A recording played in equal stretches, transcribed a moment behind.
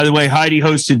By the way, Heidi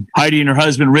and her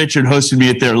husband, Richard, hosted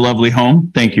me at their lovely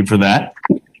home. Thank you for that.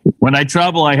 When I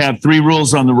travel, I have 3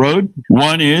 rules on the road.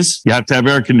 One is you have to have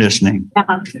air conditioning,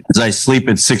 as I sleep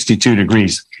at 62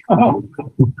 degrees.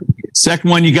 Second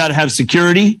one, you got to have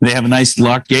security. They have a nice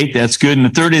locked gate. That's good. And the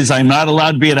third is I'm not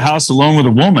allowed to be at a house alone with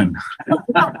a woman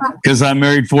because I'm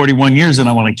married 41 years and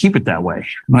I want to keep it that way,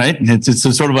 right? It's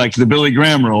sort of like the Billy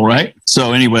Graham rule, right?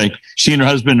 So anyway, she and her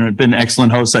husband have been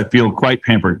excellent hosts. I feel quite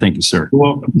pampered. Thank you, sir. You're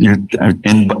welcome.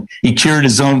 And he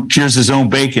cures his own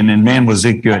bacon, and man, was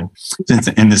it good.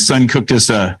 And the son cooked us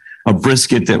a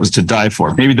brisket that was to die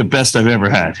for. Maybe the best I've ever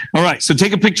had. All right. So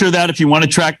take a picture of that if you want to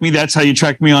track me. That's how you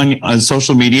track me on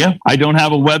social media. I don't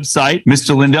have a website.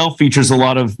 Mr. Lindell features a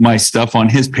lot of my stuff on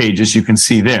his pages. You can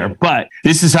see there. But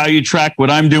this is how you track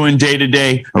what I'm doing day to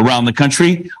day around the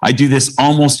country. I do this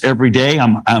almost every day.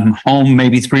 I'm home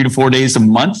maybe 3 to 4 days a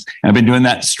month. I've been doing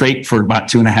that straight for about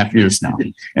 2.5 years now.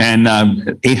 And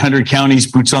 800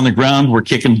 counties, boots on the ground. We're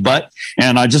kicking butt.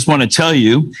 And I just want to tell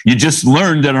you, you just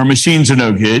learned that our machines are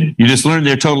no good. You just learned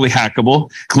they're totally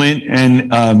hackable. Clint and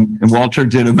Walter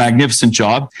did a magnificent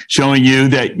job showing you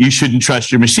that you shouldn't trust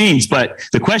your machines. But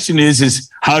the question is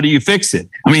how do you fix it?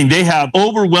 I mean, they have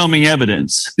overwhelming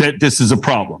evidence that this is a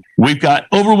problem. We've got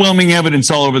overwhelming evidence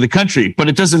all over the country, but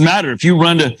it doesn't matter. If you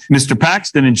run to Mr.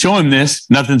 Paxton and show him this,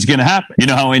 nothing's going to happen. You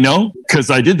know how I know?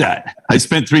 Because I did that. I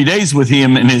spent 3 days with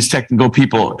him and his technical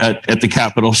people at the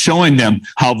Capitol, showing them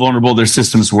how vulnerable their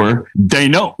systems were. They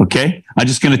know. Okay. I'm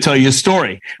just going to tell you a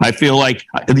story. I feel like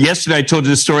yesterday I told you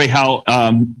the story how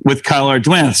with Kyle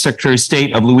Ardoin, Secretary of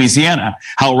State of Louisiana,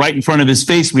 how right in front of his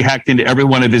face we hacked into every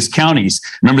one of his counties.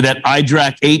 Remember that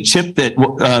iDRAC 8 chip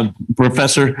that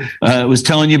Professor was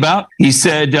telling you about? He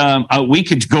said we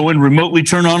could go and remotely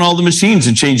turn on all the machines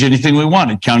and change anything we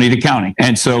wanted, county to county.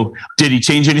 And so did he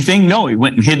change anything? No, he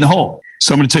went and hid in the hole.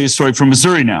 So I'm going to tell you a story from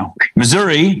Missouri now.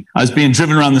 Missouri, I was being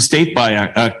driven around the state by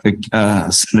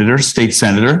a state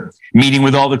senator, meeting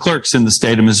with all the clerks in the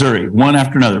state of Missouri, one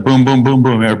after another, boom, boom, boom,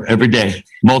 boom, every day,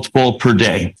 multiple per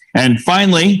day. And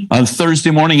finally, on Thursday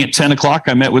morning at 10 o'clock,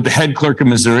 I met with the head clerk of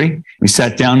Missouri. We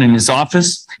sat down in his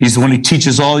office. He's the one who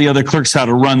teaches all the other clerks how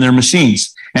to run their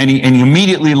machines. And he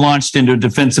immediately launched into a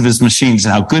defense of his machines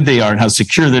and how good they are and how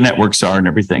secure the networks are and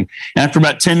everything. And after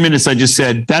about 10 minutes, I just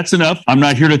said, that's enough. I'm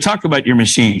not here to talk about your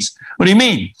machines. What do you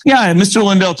mean? Yeah, Mr.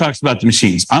 Lindell talks about the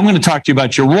machines. I'm going to talk to you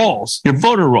about your rolls, your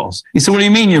voter rolls. He said, what do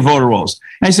you mean your voter rolls?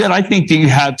 And I said, I think that you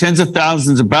have tens of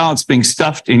thousands of ballots being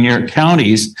stuffed in your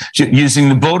counties using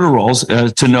the voter rolls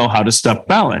to know how to stuff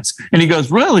ballots. And he goes,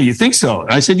 really? You think so?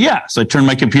 And I said, yeah. So I turned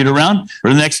my computer around. For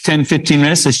the next 10, 15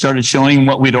 minutes, I started showing him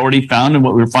what we'd already found and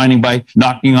what we were finding by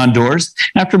knocking on doors.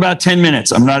 After about 10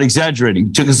 minutes, I'm not exaggerating,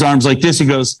 he took his arms like this. He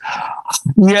goes,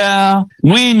 yeah,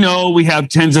 we know we have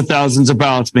tens of thousands of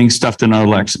ballots being stuffed in our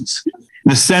elections.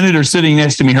 The senator sitting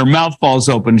next to me, her mouth falls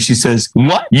open. She says,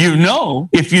 what? You know?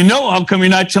 If you know, how come you're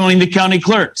not telling the county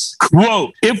clerks?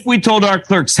 Quote, if we told our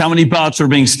clerks how many ballots were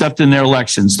being stuffed in their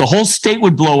elections, the whole state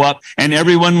would blow up and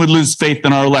everyone would lose faith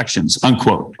in our elections,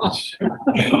 unquote.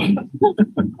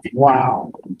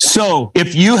 Wow. So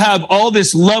if you have all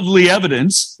this lovely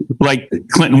evidence, like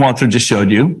Clinton Walter just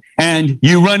showed you, and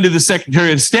you run to the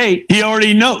Secretary of State, he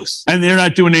already knows, and they're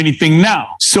not doing anything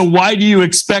now. So why do you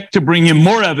expect to bring him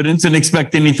more evidence and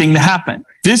expect anything to happen?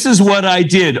 This is what I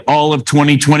did all of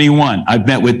 2021. I've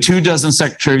met with 24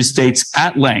 Secretaries of States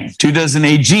at length, 24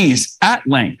 AGs at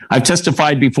length. I've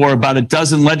testified before about a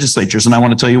dozen legislatures, and I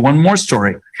want to tell you one more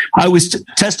story. I was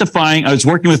testifying. I was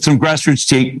working with some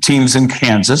grassroots teams in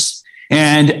Kansas.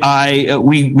 And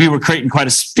we were creating quite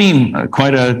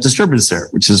a disturbance there,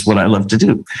 which is what I love to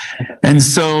do. And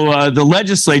so the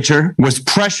legislature was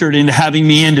pressured into having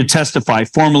me in to testify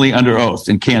formally under oath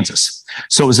in Kansas.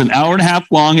 So it was an hour and a half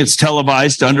long. It's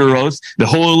televised under oath. The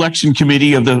whole election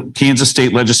committee of the Kansas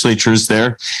state legislature is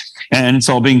there. And it's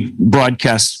all being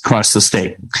broadcast across the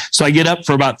state. So I get up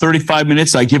for about 35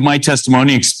 minutes. I give my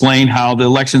testimony, explain how the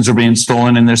elections are being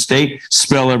stolen in their state,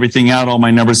 spell everything out, all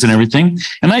my numbers and everything.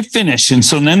 And I finish. And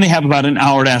so then they have about an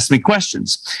hour to ask me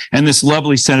questions. And this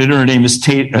lovely senator, her name is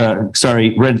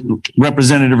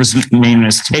Representative's name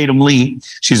is Tatum Lee.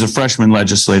 She's a freshman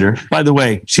legislator. By the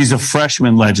way, she's a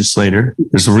freshman legislator.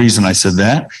 There's a reason I said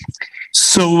that.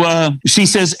 So she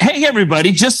says, hey,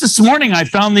 everybody, just this morning, I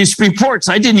found these reports.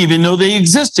 I didn't even know they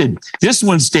existed. This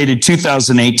one's dated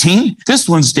 2018. This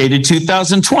one's dated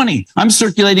 2020. I'm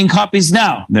circulating copies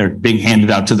now. They're being handed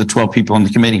out to the 12 people on the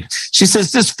committee. She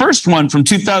says, this first one from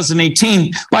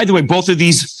 2018, by the way, both of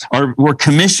these were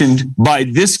commissioned by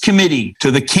this committee to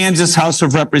the Kansas House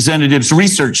of Representatives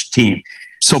research team.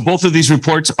 So both of these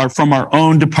reports are from our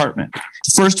own department.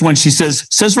 The first one, she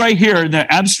says right here in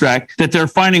the abstract that they're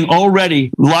finding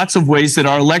already lots of ways that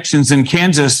our elections in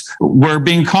Kansas were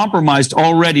being compromised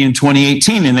already in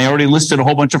 2018. And they already listed a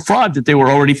whole bunch of fraud that they were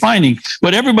already finding.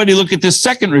 But everybody look at this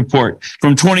second report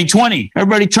from 2020.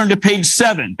 Everybody turn to page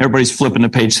 7. Everybody's flipping to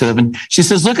page 7. She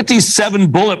says, look at these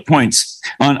 7 bullet points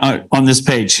on this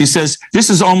page. She says, this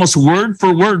is almost word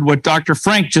for word what Dr.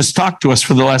 Frank just talked to us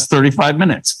for the last 35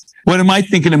 minutes. What am I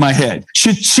thinking in my head?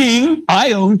 Cha-ching,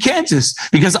 I own Kansas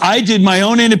because I did my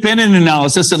own independent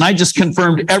analysis and I just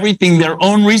confirmed everything their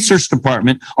own research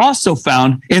department also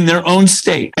found in their own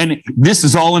state. And this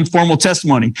is all informal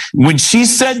testimony. When she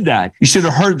said that, you should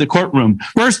have heard the courtroom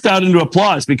burst out into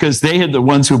applause because they had the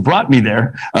ones who brought me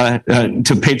there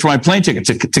to pay for my plane ticket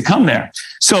to come there.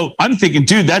 So I'm thinking,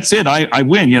 dude, that's it. I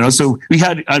win, So we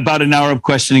had about an hour of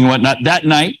questioning and whatnot. That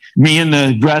night, me and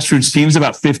the grassroots teams,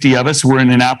 about 50 of us, were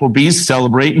in an Applebee's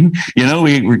celebrating,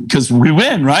 because we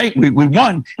win, right? We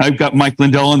won. I've got Mike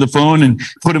Lindell on the phone and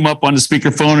put him up on the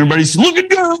speakerphone. Everybody's looking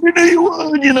down, you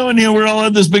won, and we're all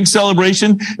at this big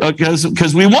celebration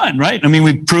because we won, right? I mean,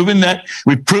 we've proven that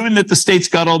the state's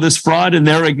got all this fraud and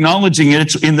they're acknowledging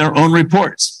it in their own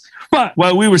reports. But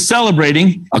while we were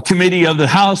celebrating, a committee of the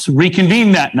House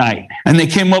reconvened that night, and they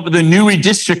came up with a new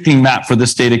redistricting map for the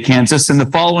state of Kansas. And the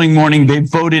following morning, they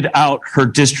voted out her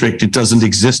district. It doesn't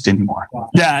exist anymore.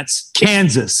 That's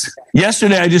Kansas.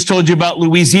 Yesterday, I just told you about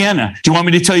Louisiana. Do you want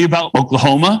me to tell you about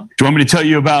Oklahoma? Do you want me to tell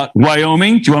you about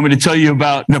Wyoming? Do you want me to tell you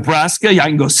about Nebraska? I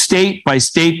can go state by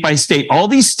state by state. All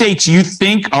these states you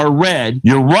think are red,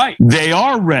 you're right. They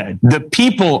are red. The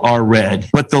people are red,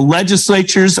 but the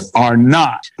legislatures are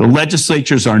not. The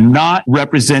legislatures are not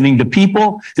representing the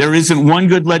people. There isn't one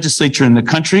good legislature in the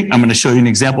country. I'm going to show you an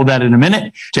example of that in a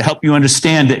minute to help you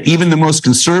understand that even the most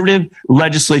conservative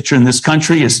legislature in this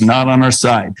country is not on our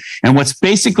side. And what's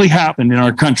basically happened in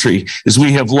our country is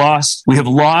we have lost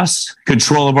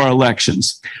control of our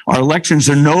elections. Our elections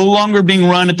are no longer being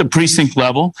run at the precinct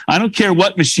level. I don't care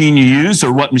what machine you use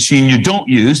or what machine you don't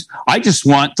use. I just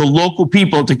want the local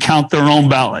people to count their own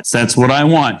ballots. That's what I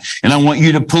want. And I want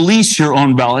you to police your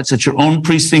own ballots at your own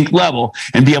precinct level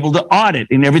and be able to audit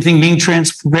and everything being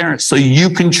transparent so you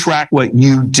can track what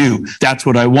you do. That's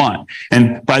what I want.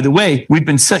 And by the way, we've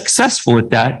been successful at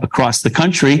that across the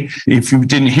country. If you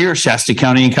didn't hear, Shasta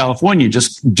County in California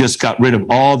just got rid of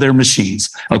all their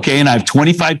machines. Okay. And I have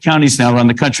 25 counties now around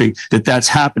the country that's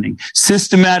happening.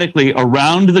 Systematically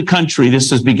around the country,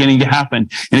 this is beginning to happen.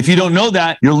 And if you don't know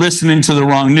that, you're listening to the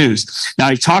wrong news. Now,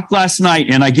 I talked last night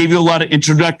and I gave you a lot of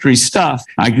introductory stuff.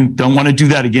 I don't want to do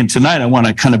that again tonight. I want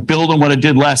to kind of build on what I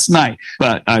did last night,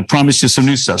 but I promised you some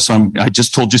new stuff. So I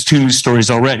just told just 2 new stories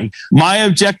already. My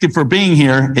objective for being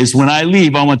here is when I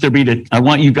leave, I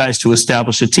want you guys to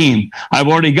establish a team. I've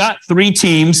already got 3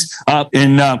 teams up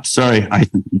in,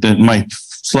 my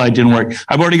slide didn't work.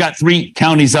 I've already got 3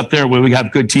 counties up there where we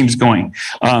have good teams going,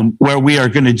 where we are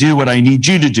going to do what I need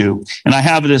you to do. And I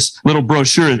have this little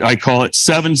brochure. I call it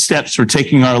 7 Steps for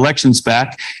Taking Our Elections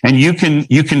Back. And you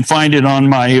can find it on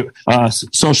my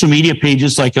social media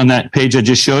pages, like on that page I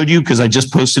just showed you, because I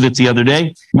just posted it the other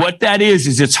day. What that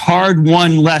is it's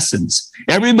hard-won lessons.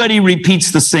 Everybody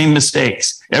repeats the same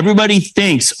mistakes. Everybody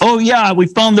thinks, oh yeah, we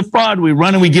found the fraud. We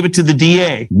run and we give it to the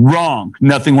DA. Wrong.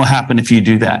 Nothing will happen if you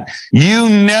do that. You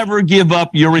never give up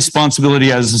your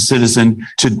responsibility as a citizen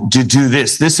to do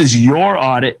this. This is your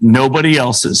audit, nobody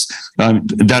else's.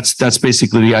 That's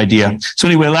basically the idea. So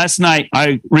anyway, last night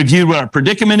I reviewed what our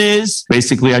predicament is.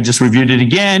 Basically, I just reviewed it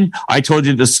again. I told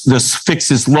you this fix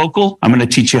is local. I'm going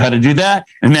to teach you how to do that.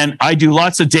 And then I do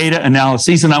lots of data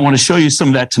analyses, and I want to show you some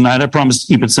of that tonight. I promise to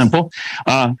keep it simple.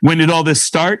 When did all this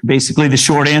start? Basically, the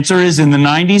short answer is in the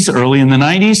 90s, early in the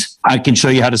 90s. I can show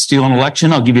you how to steal an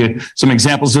election. I'll give you some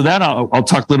examples of that. I'll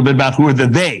talk a little bit about who are the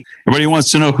they. Everybody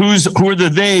wants to know who are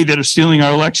the they that are stealing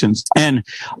our elections. And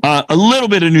a little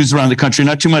bit of news around the country,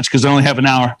 not too much because I only have an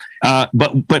hour.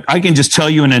 But I can just tell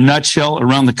you in a nutshell,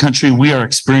 around the country, we are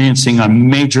experiencing a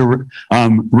major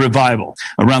revival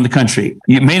around the country.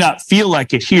 You may not feel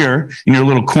like it here in your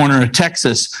little corner of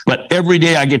Texas, but every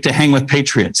day I get to hang with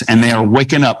patriots and they are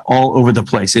waking up all over the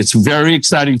place. It's very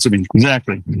exciting to me.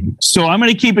 Exactly. So I'm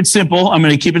going to keep it simple.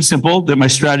 That my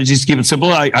strategy is to keep it simple.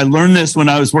 I learned this when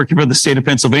I was working for the state of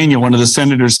Pennsylvania. One of the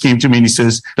senators came to me and he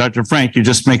says, Dr. Frank, you're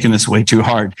just making this way too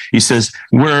hard. He says,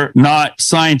 we're not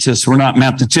scientists. We're not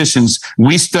mathematicians. politicians,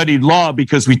 we studied law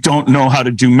because we don't know how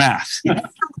to do math.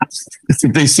 That's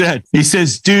what they said. He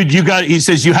says, dude, you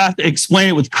have to explain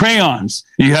it with crayons.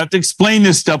 You have to explain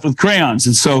this stuff with crayons.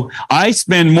 And so I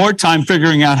spend more time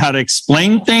figuring out how to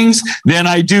explain things than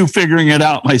I do figuring it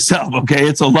out myself. Okay.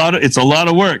 It's a lot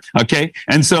of work. Okay.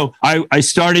 And so I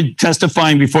started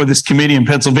testifying before this committee in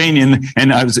Pennsylvania,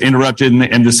 and I was interrupted,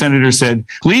 and the senator said,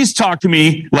 please talk to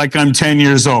me like I'm 10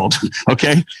 years old.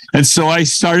 Okay. And so I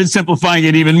started simplifying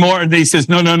it even more. And he says,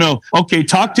 no. Okay.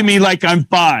 Talk to me like I'm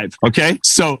 5. Okay.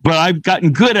 So, but I've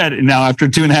gotten good at it now after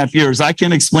 2.5 years. I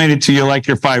can explain it to you like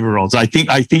you're 5-year-olds. I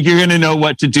think you're going to know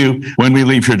what to do when we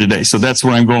leave here today. So that's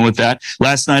where I'm going with that.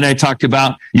 Last night I talked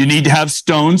about you need to have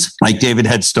stones, like David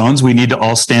had stones. We need to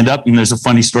all stand up. And there's a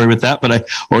funny story with that, but I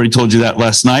already told you that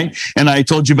last night. And I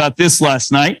told you about this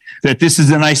last night, that this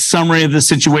is a nice summary of the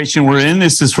situation we're in.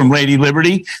 This is from Lady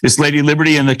Liberty. This Lady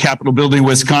Liberty in the Capitol building in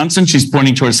Wisconsin. She's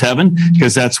pointing towards heaven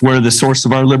because that's where the source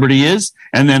of our liberty is.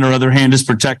 And then her other hand is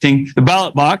protecting the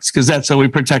ballot box, because that's how we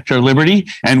protect our liberty.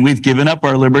 And we've given up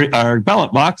our liberty, our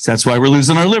ballot box. That's why we're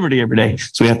losing our liberty every day.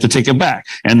 So we have to take it back.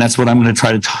 And that's what I'm going to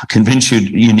try to convince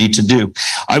you need to do.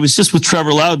 I was just with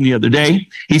Trevor Loudon the other day.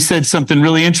 He said something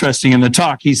really interesting in the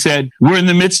talk. He said, we're in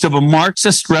the midst of a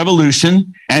Marxist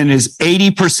revolution and is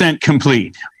 80%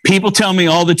 complete. People tell me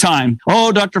all the time,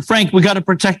 oh, Dr. Frank, we got to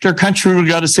protect our country. We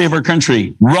got to save our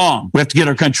country. Wrong. We have to get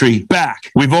our country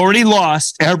back. We've already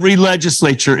lost every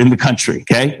legislature in the country.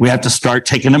 Okay. We have to start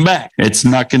taking them back. It's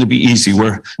not going to be easy.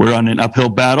 We're on an uphill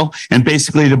battle. And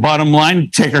basically the bottom line,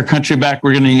 take our country back.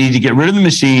 We're going to need to get rid of the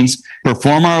machines,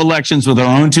 perform our elections with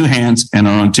our own 2 hands and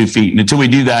our own 2 feet. And until we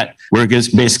do that, we're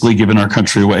basically giving our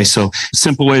country away. So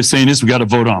simple way of saying this, we got to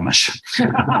vote Amish.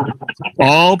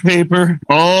 All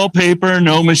paper,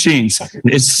 no machines.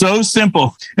 It's so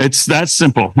simple. It's that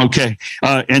simple. Okay.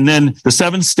 And then the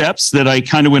 7 steps that I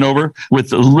kind of went over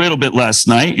with a little bit last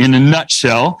night in a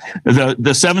nutshell,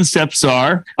 the 7 steps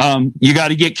are, you got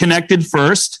to get connected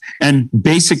first. And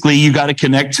basically you got to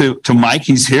connect to Mike.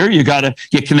 He's here. You got to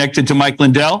get connected to Mike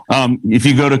Lindell. If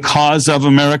you go to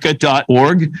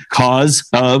causeofamerica.org,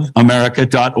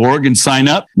 causeofamerica.org and sign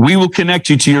up, we will connect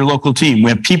you to your local team.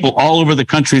 We have people all over the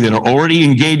country that are already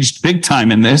engaged big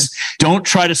time in this. Don't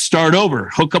try to start over.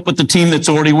 Hook up with the team that's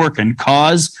already working,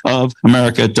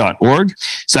 causeofamerica.org.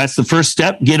 So that's the first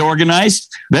step. Get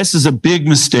organized. This is a big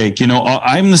mistake. You know,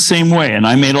 I'm the same way, and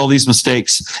I made all these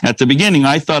mistakes at the beginning.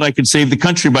 I thought I could save the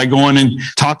country by going and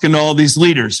talking to all these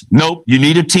leaders. Nope. You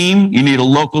need a team. You need a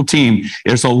local team.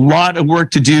 There's a lot of work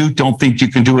to do. Don't think you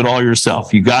can do it all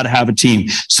yourself. You got to have a team.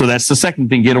 So that's the second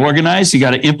thing. Get organized. You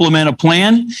got to implement a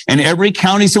plan, and every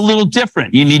county's a little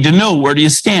different. You need to know, where do you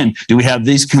stand? Do we have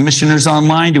these commissioners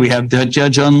online? Do we have the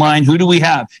judge online? Who do we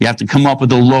have? You have to come up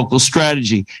with a local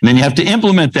strategy, and then you have to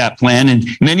implement that plan. And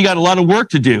then you got a lot of work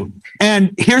to do.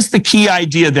 And here's the key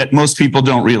idea that most people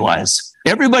don't realize.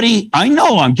 Everybody, I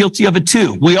know I'm guilty of it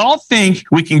too. We all think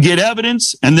we can get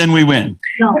evidence and then we win.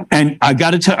 No. And I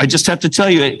just have to tell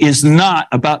you, it is not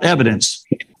about evidence.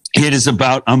 It is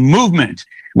about a movement.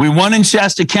 We won in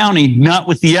Shasta County, not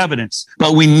with the evidence,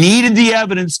 but we needed the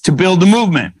evidence to build the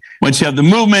movement. Once you have the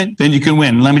movement, then you can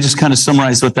win. Let me just kind of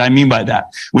summarize what I mean by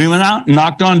that. We went out,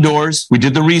 knocked on doors. We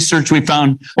did the research. We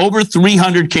found over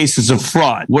 300 cases of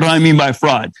fraud. What do I mean by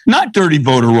fraud? Not dirty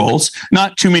voter rolls,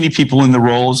 not too many people in the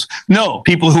rolls. No,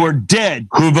 people who are dead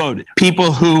who voted,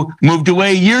 people who moved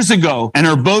away years ago and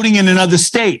are voting in another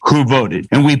state who voted.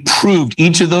 And we proved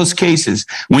each of those cases.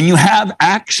 When you have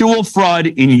actual fraud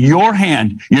in your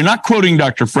hand, you're not quoting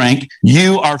Dr. Frank.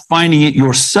 You are finding it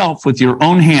yourself with your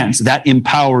own hands. That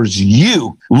empowers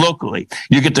you locally.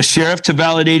 You get the sheriff to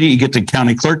validate it. You get the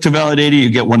county clerk to validate it. You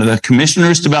get one of the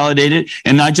commissioners to validate it.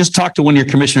 And I just talked to one of your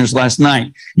commissioners last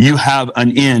night. You have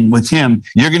an in with him.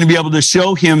 You're going to be able to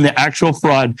show him the actual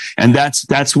fraud. And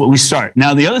that's what we start.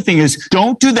 Now, the other thing is,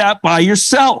 don't do that by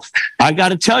yourself. I got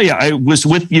to tell you, I was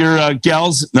with your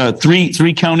gals,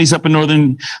 three counties up in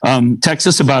northern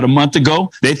Texas about a month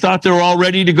ago. They thought they were all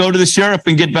ready to go to the sheriff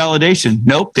and get validation.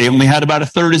 Nope. They only had about a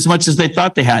third as much as they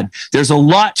thought they had. There's a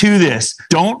lot to this.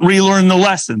 Don't relearn the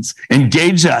lessons.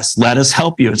 Engage us. Let us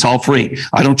help you. It's all free.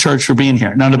 I don't charge for being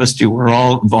here. None of us do. We're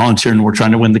all volunteering. We're trying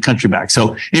to win the country back.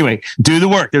 So anyway, do the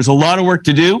work. There's a lot of work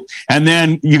to do. And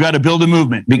then you got to build a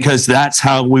movement, because that's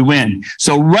how we win.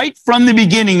 So right from the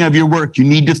beginning of your work, you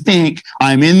need to think,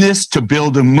 I'm in this to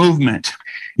build a movement.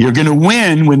 You're going to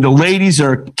win when the ladies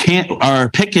are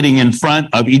picketing in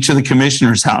front of each of the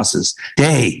commissioners' houses.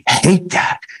 They hate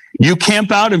that. You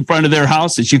camp out in front of their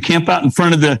houses. You camp out in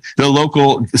front of the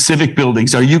local civic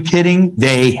buildings. Are you kidding?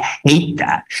 They hate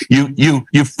that.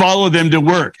 You follow them to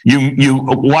work. You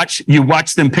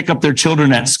watch them pick up their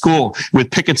children at school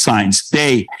with picket signs.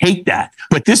 They hate that.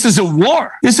 But this is a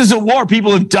war. This is a war.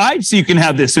 People have died so you can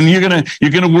have this. And you're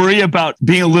gonna worry about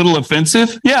being a little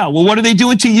offensive? Yeah. Well, what are they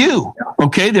doing to you?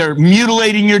 Okay. They're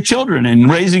mutilating your children and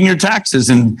raising your taxes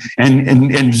and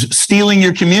stealing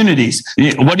your communities.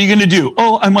 What are you going to do?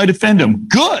 Oh, I might offend them.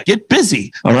 Good. Get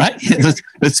busy. All right.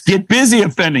 Let's get busy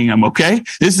offending them. Okay.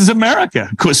 This is America.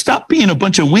 Stop being a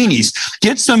bunch of weenies.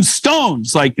 Get some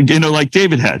stones like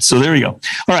David had. So there you go.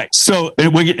 All right. So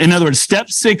in other words, step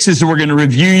 6 is we're going to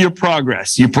review your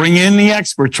progress. You bring in the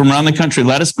experts from around the country.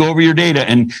 Let us go over your data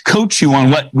and coach you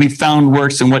on what we found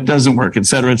works and what doesn't work, et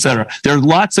cetera, et cetera. There are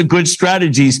lots of good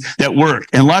strategies that work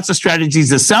and lots of strategies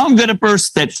that sound good at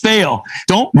first that fail.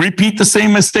 Don't repeat the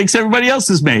same mistakes everybody else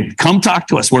has made. Come talk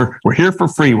to us. We're here for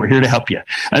free. We're here to help you.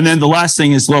 And then the last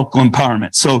thing is local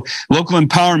empowerment. So local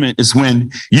empowerment is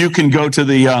when you can go to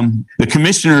the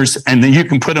commissioners and then you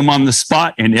can put them on the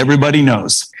spot and everybody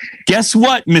knows. Guess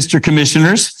what, Mr.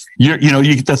 Commissioners? You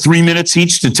get the 3 minutes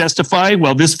each to testify.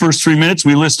 Well, this first 3 minutes,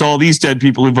 we list all these dead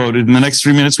people who voted. In the next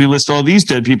 3 minutes, we list all these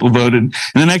dead people who voted. In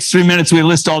the next 3 minutes, we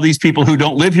list all these people who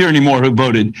don't live here anymore who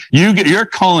voted. You're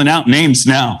calling out names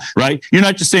now, right? You're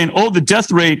not just saying, oh, the death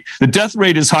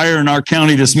rate is higher in our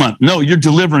county this month. No, you're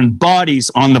delivering bodies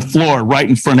on the floor right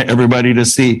in front of everybody to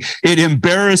see. It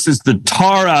embarrasses the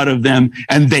tar out of them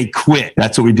and they quit.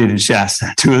 That's what we did in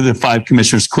Shasta. 2 of the 5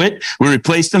 commissioners quit. We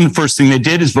replaced them. The first thing they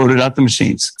did is voted out the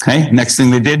machines. Okay. Next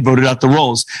thing they did, voted out the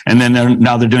rolls. And then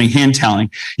now they're doing hand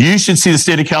tallying. You should see the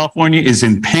state of California is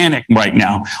in panic right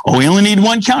now. Oh, we only need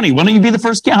 1 county. Why don't you be the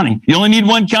first county? You only need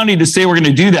 1 county to say we're going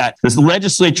to do that. The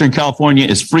legislature in California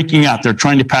is freaking out. They're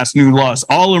trying to pass new laws,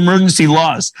 all emergency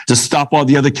laws to stop all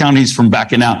the other counties from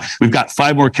backing out. We've got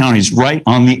 5 more counties right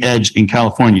on the edge in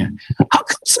California. How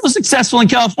come so successful in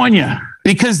California?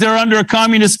 Because they're under a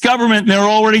communist government and they're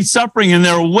already suffering and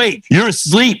they're awake. You're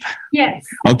asleep. Yes.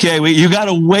 Okay, you got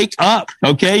to wake up.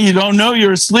 Okay, you don't know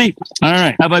you're asleep. All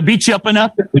right. Have I beat you up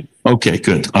enough? Okay,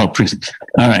 good. Oh,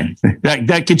 all right.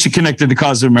 That gets you connected to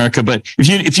Cause of America. But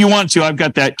if you want to, I've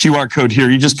got that QR code here.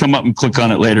 You just come up and click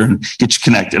on it later and get you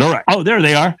connected. All right. Oh, there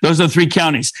they are. Those are the 3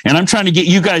 counties. And I'm trying to get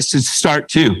you guys to start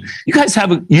too. You guys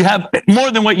have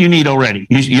more than what you need already.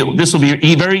 This will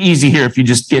be very easy here if you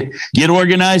just get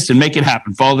organized and make it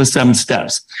happen. Follow the 7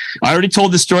 steps. I already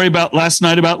told the story last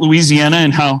night about Louisiana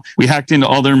and how we hacked into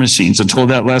all their machines. I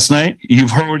told that last night.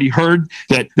 You've already heard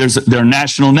that there are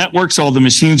national networks. All the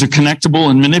machines are connectable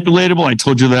and manipulatable. I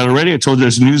told you that already. I told you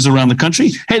there's news around the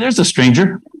country. Hey, there's a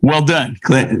stranger. Well done.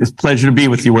 It's a pleasure to be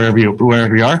with you wherever you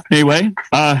are. Anyway,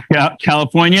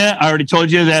 California, I already told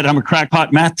you that I'm a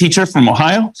crackpot math teacher from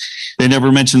Ohio. They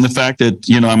never mentioned the fact that,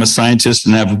 I'm a scientist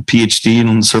and have a PhD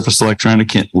in surface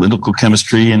electronic analytical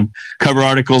chemistry and cover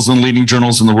articles in leading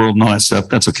journals in the world and all that stuff.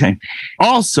 That's okay.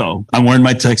 Also, I'm wearing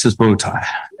my Texas bow tie.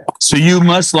 So you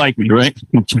must like me, right?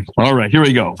 All right, here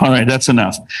we go. All right, that's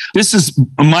enough.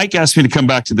 Mike asked me to come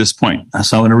back to this point.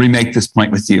 So I want to remake this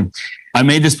point with you. I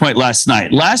made this point last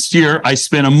night. Last year, I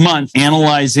spent a month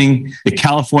analyzing the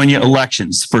California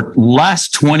elections. For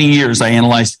last 20 years, I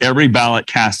analyzed every ballot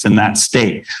cast in that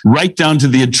state, right down to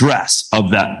the address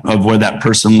of where that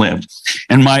person lived.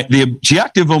 And the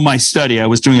objective of my study, I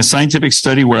was doing a scientific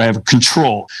study where I have a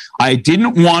control. I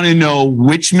didn't want to know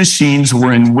which machines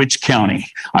were in which county.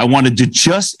 I wanted to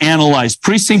just analyze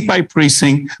precinct by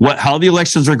precinct how the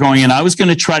elections are going. And I was going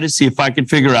to try to see if I could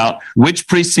figure out which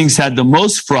precincts had the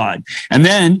most fraud. And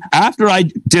then after I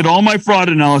did all my fraud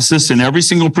analysis in every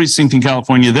single precinct in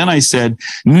California, then I said,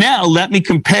 now let me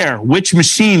compare which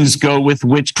machines go with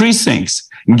which precincts.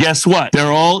 And guess what?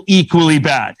 They're all equally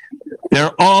bad.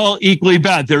 They're all equally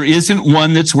bad. There isn't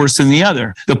one that's worse than the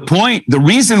other. The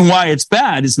reason why it's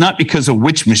bad is not because of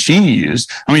which machine you use.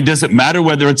 I mean, does it matter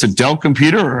whether it's a Dell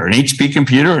computer or an HP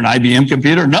computer or an IBM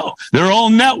computer? No, they're all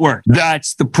networked.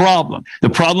 That's the problem. The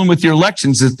problem with your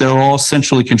elections is they're all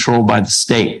centrally controlled by the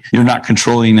state. You're not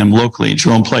controlling them locally at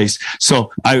your own place.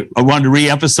 So I wanted to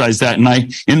reemphasize that.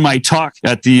 And in my talk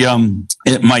at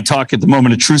the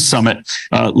Moment of Truth Summit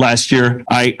last year,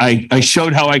 I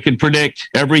showed how I could predict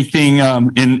everything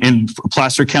in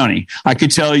Placer County. I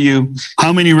could tell you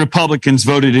how many Republicans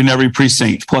voted in every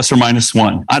precinct, plus or minus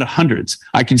 1, out of hundreds.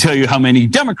 I can tell you how many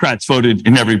Democrats voted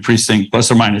in every precinct,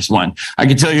 plus or minus 1. I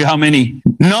can tell you how many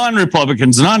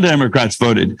non-Republicans, non-Democrats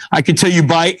voted. I can tell you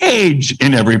by age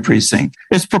in every precinct.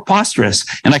 It's preposterous.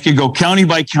 And I could go county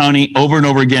by county over and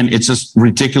over again. It's just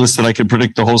ridiculous that I could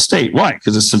predict the whole state. Why?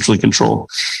 Because it's centrally controlled. control.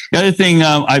 The other thing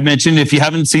I mentioned, if you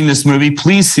haven't seen this movie,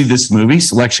 please see this movie,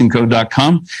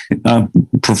 selectioncode.com.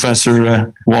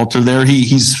 Professor Walter there,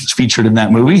 he's featured in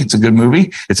that movie. It's a good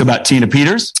movie. It's about Tina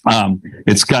Peters.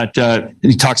 It's got,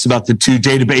 he talks about the two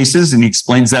databases and he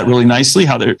explains that really nicely,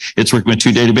 how it's working with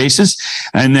two databases.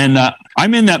 And then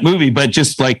I'm in that movie, but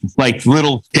just like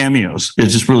little cameos.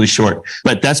 It's just really short.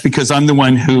 But that's because I'm the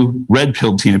one who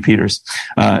red-pilled Tina Peters.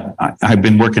 I've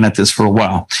been working at this for a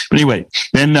while. But anyway,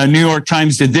 then New York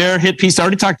Times did their hit piece. I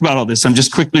already talked about all this. I'm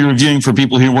just quickly reviewing for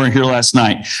people who weren't here last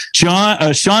night.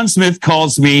 Sean Smith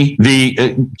calls me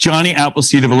the Johnny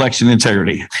Appleseed of election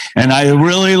integrity. And I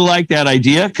really like that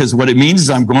idea because what it means is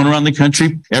I'm going around the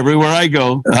country everywhere I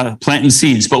go, planting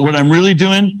seeds. But what I'm really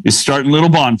doing is starting little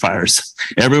bonfires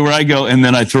everywhere I go. And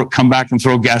then I come back and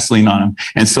throw gasoline on them.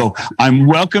 And so I'm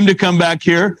welcome to come back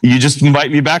here. You just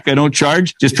invite me back. I don't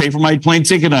charge. Just pay for my plane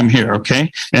ticket. I'm here.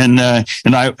 Okay. And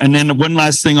then one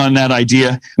last thing on that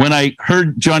idea. When I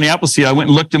heard Johnny Appleseed, I went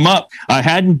and looked him up. I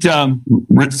hadn't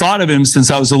thought of him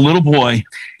since I was a little boy.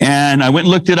 And I went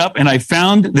and looked it up and I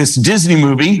found this Disney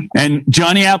movie and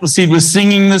Johnny Appleseed was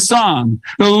singing the song.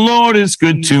 The Lord is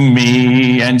good to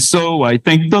me. And so I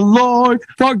thank the Lord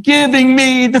for giving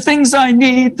me the things I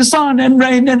need, the sun and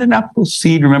rain and an apple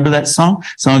seed. Remember that song?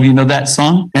 Some of you know that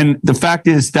song. And the fact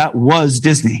is that was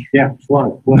Disney. Yeah.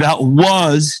 What? That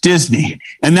was Disney.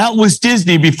 And that was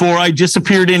Disney before I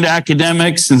disappeared into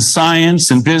academics and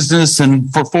science and business.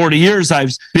 And for 40 years, I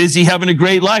was busy having a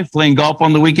great life, playing golf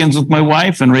on the weekends with my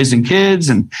wife and raising kids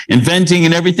and inventing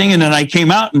and everything. And then I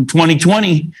came out in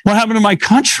 2020. What happened to my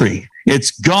country?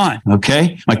 It's gone.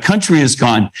 Okay. My country is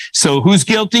gone. So who's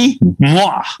guilty?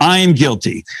 Moi. I am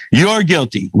guilty. You're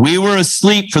guilty. We were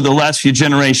asleep for the last few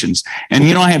generations. And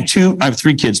you know, I have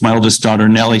 3 kids. My oldest daughter,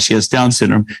 Nellie, she has Down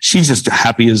syndrome. She's just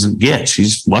happy as it gets.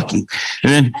 She's lucky.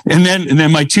 And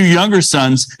then my 2 younger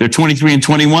sons, they're 23 and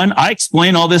 21. I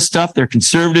explain all this stuff. They're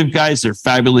conservative guys. They're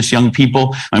fabulous young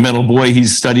people. My middle boy,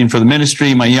 he's studying for the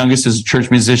ministry. My youngest is a church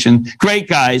musician. Great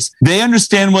guys. They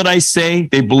understand what I say.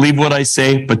 They believe what I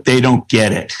say, but they don't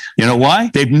get it. You know why?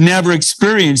 They've never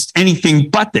experienced anything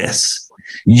but this.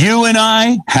 You and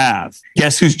I have.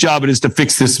 Guess whose job it is to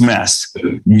fix this mess?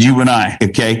 You and I.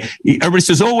 Okay. Everybody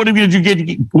says, "Oh, what are we going to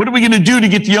do to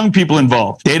get the young people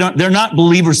involved?" They're not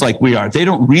believers like we are. They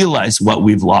don't realize what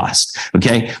we've lost.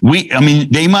 Okay.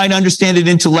 They might understand it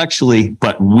intellectually,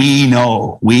 but we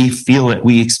know, we feel it.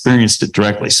 We experienced it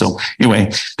directly. So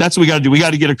anyway, that's what we got to do. We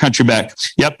got to get our country back.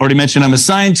 Yep. Already mentioned I'm a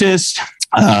scientist.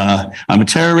 I'm a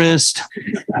terrorist.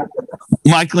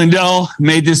 Mike Lindell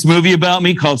made this movie about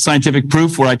me called Scientific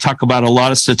Proof, where I talk about a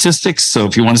lot of statistics. So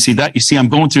if you want to see that, you see I'm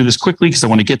going through this quickly because I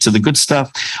want to get to the good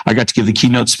stuff. I got to give the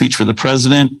keynote speech for the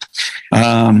president.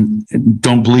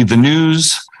 Don't believe the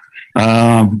news.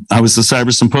 I was the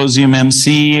Cyber Symposium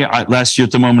MC last year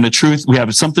at the Moment of Truth. We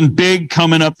have something big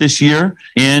coming up this year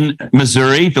in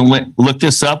Missouri. Look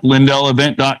this up,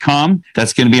 lindellevent.com.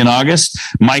 That's going to be in August.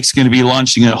 Mike's going to be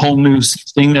launching a whole new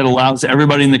thing that allows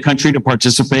everybody in the country to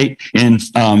participate in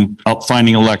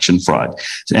finding election fraud.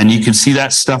 And you can see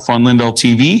that stuff on Lindell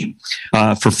TV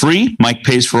for free. Mike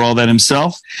pays for all that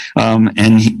himself.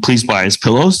 Please buy his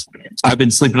pillows. I've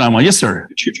been sleeping on one. Yes, sir.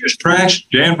 Did you just trash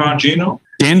Dan Bongino?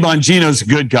 Dan Bongino's a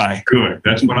good guy. Good.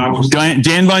 That's what I was. Dan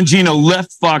Bongino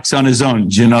left Fox on his own.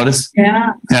 Did you notice?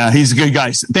 Yeah. Yeah, he's a good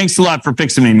guy. Thanks a lot for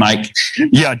fixing me, Mike.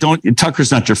 Yeah,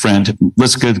 Tucker's not your friend.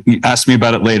 Let's go. Ask me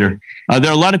about it later. There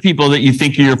are a lot of people that you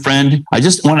think are your friend. I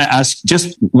just want to ask,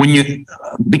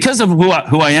 because of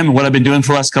who I am and what I've been doing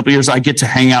for the last couple of years, I get to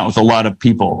hang out with a lot of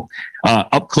people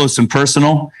up close and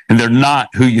personal, and they're not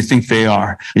who you think they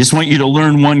are. I just want you to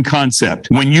learn one concept.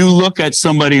 When you look at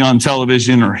somebody on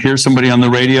television or hear somebody on the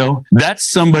radio, that's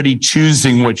somebody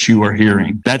choosing what you are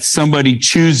hearing. That's somebody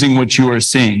choosing what you are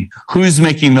seeing. Who's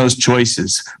making those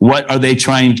choices? What are they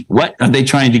trying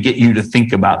to get you to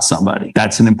think about somebody?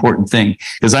 That's an important thing,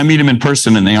 because I meet them in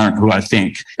person and they aren't who I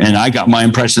think. And I got my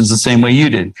impressions the same way you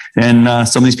did. And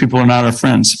some of these people are not our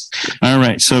friends. All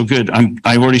right. So good.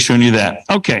 I've already shown you that.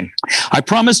 Okay. I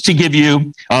promised to give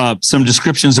you some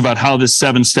descriptions about how this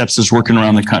 7 steps is working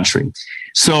around the country.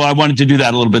 So I wanted to do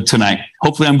that a little bit tonight.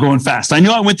 Hopefully I'm going fast. I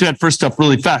know I went through that first stuff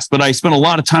really fast, but I spent a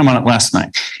lot of time on it last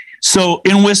night. So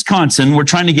in Wisconsin, we're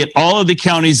trying to get all of the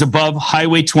counties above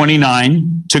Highway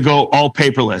 29 to go all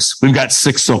paperless. We've got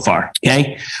 6 so far.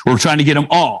 Okay. We're trying to get them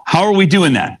all. How are we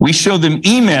doing that? We show them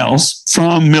emails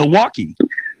from Milwaukee.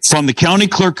 From the county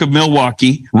clerk of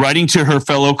Milwaukee, writing to her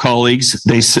fellow colleagues,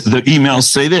 the emails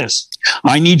say this: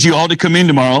 I need you all to come in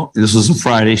tomorrow. This was a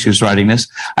Friday. She was writing this.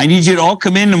 I need you to all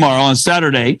come in tomorrow on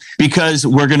Saturday because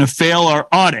we're going to fail our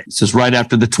audit. This is right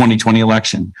after the 2020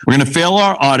 election. We're going to fail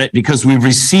our audit because we've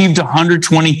received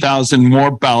 120,000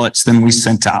 more ballots than we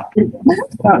sent out.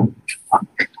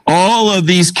 All of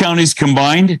these counties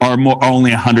combined are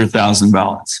only 100,000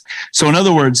 ballots. So in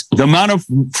other words, the amount of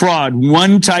fraud,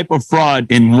 one type of fraud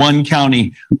in one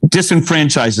county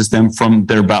disenfranchises them from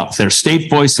their ballots, their state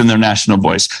voice and their national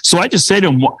voice. So I just say to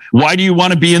them, why do you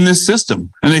want to be in this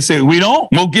system? And they say, we don't.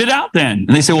 Well, get out then. And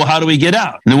they say, well, how do we get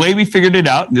out? And the way we figured it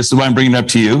out, and this is why I'm bringing it up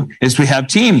to you, is we have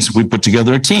teams. We put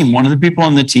together a team. One of the people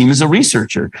on the team is a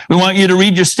researcher. We want you to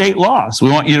read your state laws. We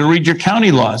want you to read your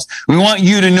county laws. We want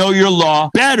you to know your law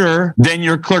better than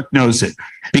your clerk knows it,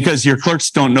 because your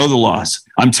clerks don't know the laws.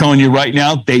 I'm telling you right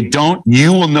now, they don't.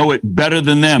 You will know it better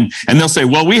than them. And they'll say,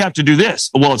 well, we have to do this.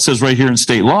 Well, it says right here in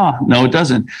state law. No, it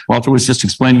doesn't. Walter was just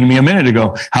explaining to me a minute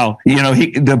ago how,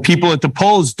 the people at the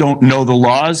polls don't know the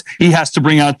laws. He has to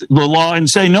bring out the law and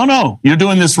say, no, you're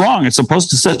doing this wrong. It's supposed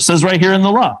to say, it says right here in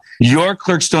the law. Your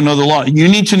clerks don't know the law. You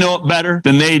need to know it better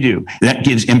than they do. That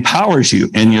empowers you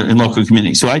in your local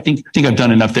community. So I think I've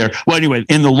done enough there. Well, anyway,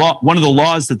 in the law, one of the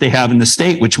laws that they have in the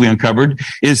state, which we uncovered,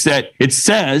 is that it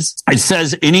says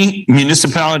any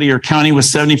municipality or county with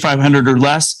 7,500 or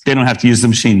less, they don't have to use the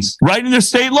machines. Right in their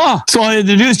state law. So all they have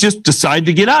to do is just decide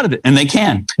to get out of it, and they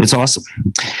can. It's awesome.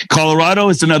 Colorado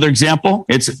is another example.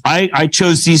 I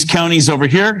chose these counties over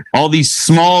here, all these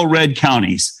small red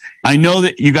counties. I know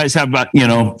that you guys have about,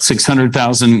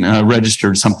 600,000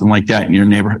 registered, something like that in your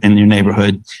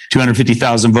neighborhood,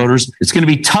 250,000 voters. It's going to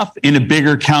be tough in a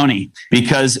bigger county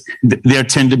because they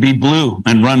tend to be blue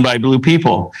and run by blue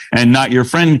people and not your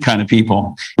friend kind of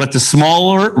people. But the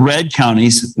smaller red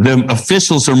counties, the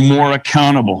officials are more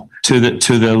accountable to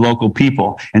the local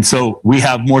people. And so we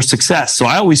have more success. So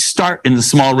I always start in the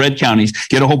small red counties,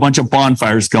 get a whole bunch of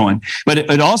bonfires going. But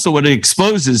it also, what it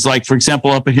exposes, like, for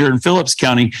example, up here in Phillips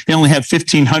County, they only have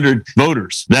 1,500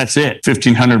 voters. That's it,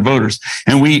 1,500 voters.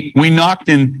 And we knocked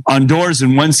on doors,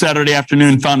 and one Saturday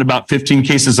afternoon found about 15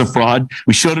 cases of fraud.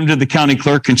 We showed them to the county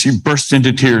clerk, and she burst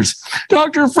into tears.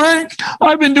 Dr. Frank,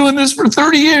 I've been doing this for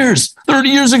 30 years. 30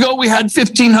 years ago, we had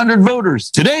 1,500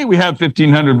 voters. Today, we have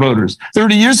 1,500 voters.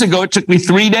 30 years ago, it took me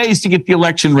 3 days to get the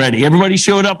election ready. Everybody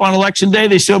showed up on election day.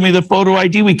 They showed me the photo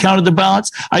ID. We counted the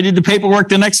ballots. I did the paperwork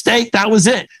the next day. That was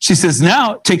it. She says,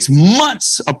 now it takes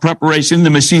months of preparation. The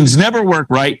machines never work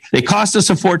right. They cost us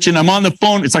a fortune. I'm on the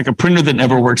phone. It's like a printer that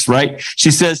never works right.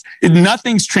 She says,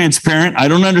 nothing's transparent. I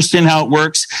don't understand how it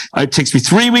works. It takes me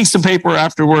 3 weeks of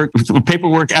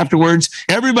paperwork afterwards.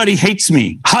 Everybody hates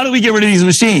me. How do we get rid of these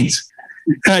machines?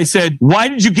 And I said, why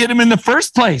did you get them in the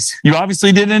first place? You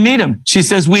obviously didn't need them. She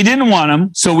says, we didn't want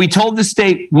them. So we told the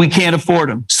state we can't afford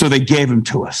them. So they gave them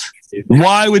to us.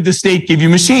 Why would the state give you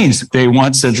machines? They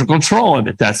want central control of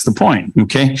it. That's the point.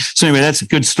 Okay. So anyway, that's a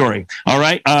good story. All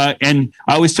right. And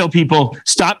I always tell people,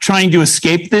 stop trying to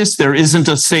escape this. There isn't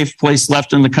a safe place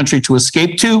left in the country to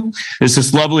escape to. There's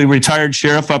this lovely retired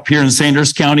sheriff up here in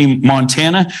Sanders County,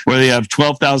 Montana, where they have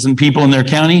 12,000 people in their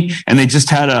county. And they just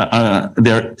had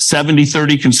their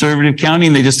 70-30 conservative county.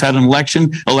 And they just had an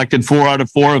election, elected 4 out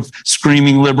of 4 of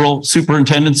screaming liberal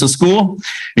superintendents of school,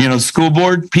 school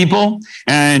board people.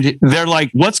 And they're like,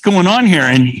 what's going on here?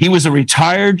 And he was a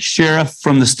retired sheriff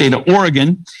from the state of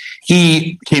Oregon.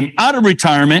 He came out of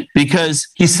retirement because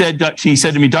he said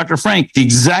to me, Dr. Frank, the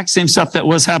exact same stuff that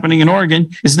was happening in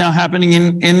Oregon is now happening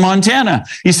in Montana.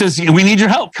 He says, we need your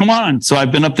help. Come on. So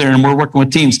I've been up there and we're working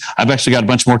with teams. I've actually got a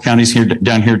bunch more counties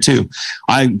down here too.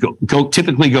 I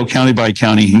typically go county by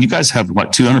county. And you guys have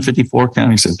 254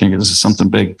 counties? I think this is something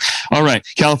big. All right.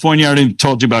 California, I already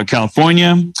told you about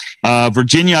California.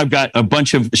 Virginia, I've got a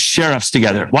bunch of sheriffs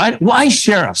together. Why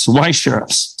sheriffs? Why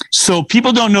sheriffs? So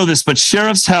people don't know this, but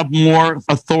sheriffs have more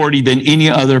authority than any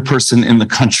other person in the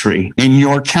country, in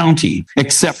your county,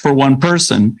 except for one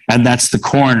person, and that's the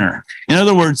coroner. In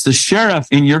other words, the sheriff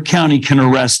in your county can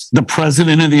arrest the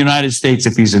president of the United States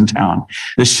if he's in town.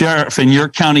 The sheriff in your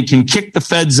county can kick the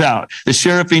feds out. The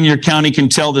sheriff in your county can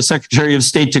tell the Secretary of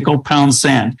State to go pound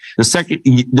sand.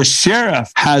 The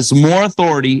sheriff has more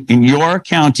authority in your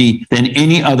county than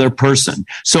any other person.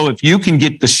 So if you can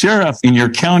get the sheriff in your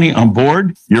county on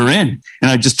board, you're you're in.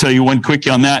 And I just tell you one quickie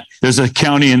on that. There's a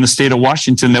county in the state of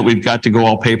Washington that we've got to go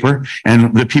all paper.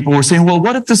 And the people were saying, well,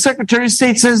 what if the Secretary of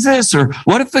State says this? Or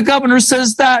what if the governor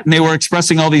says that? And they were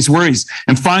expressing all these worries.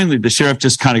 And finally, the sheriff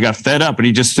just kind of got fed up and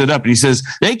he just stood up and he says,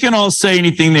 they can all say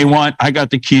anything they want. I got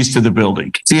the keys to the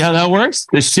building. See how that works?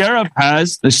 The sheriff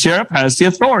has the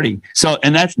authority. So,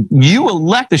 and that's, you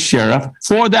elect the sheriff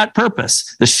for that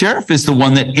purpose. The sheriff is the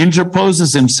one that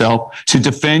interposes himself to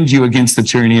defend you against the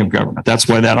tyranny of government. That's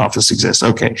why that office exists.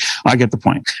 Okay, I get the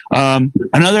point.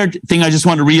 Another thing I just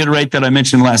want to reiterate that I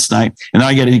mentioned last night, and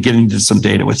I got to get into some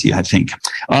data with you, I think,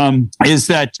 is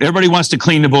that everybody wants to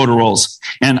clean the voter rolls.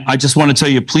 And I just want to tell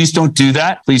you, please don't do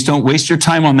that. Please don't waste your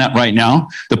time on that right now.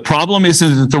 The problem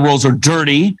isn't that the rolls are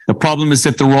dirty. The problem is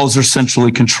that the rolls are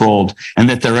centrally controlled and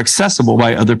that they're accessible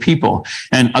by other people.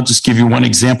 And I'll just give you one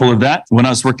example of that. When I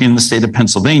was working in the state of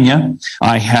Pennsylvania,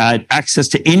 I had access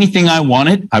to anything I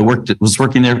wanted. I was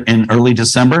working there in early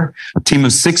December, a team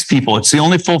of 6 people. It's the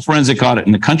only full forensic audit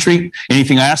in the country.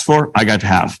 Anything I asked for, I got to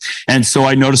have. And so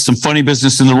I noticed some funny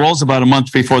business in the rolls about a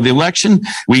month before the election.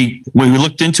 When we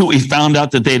looked into it, we found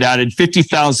out that they'd added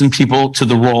 50,000 people to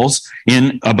the rolls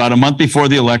in about a month before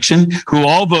the election who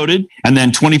all voted. And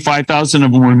then 25,000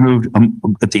 of them were removed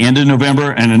at the end of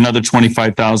November and another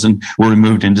 25,000 were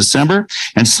removed in December.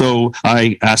 And so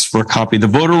I asked for a copy of the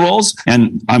voter rolls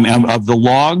and of the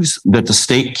logs that the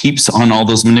state keeps on all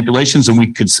those manipulations. And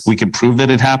we could prove that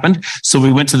it happened. So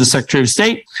we went to the Secretary of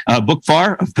State,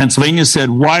 Bookfar of Pennsylvania, said,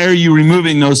 why are you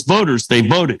removing those voters? They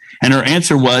voted. And her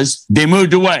answer was, they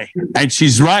moved away. And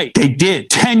she's right. They did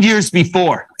 10 years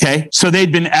before. Okay. So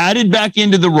they'd been added back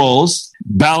into the rolls.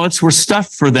 Ballots were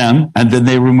stuffed for them, and then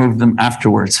they removed them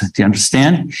afterwards. Do you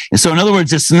understand? And so, in other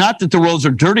words, it's not that the rolls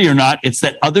are dirty or not. It's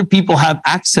that other people have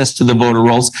access to the voter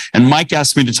rolls. And Mike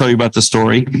asked me to tell you about the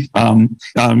story.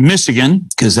 Michigan,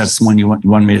 because that's the one you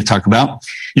wanted me to talk about.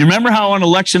 You remember how on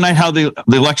election night, how the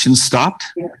election stopped?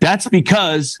 Yeah. That's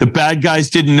because the bad guys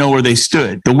didn't know where they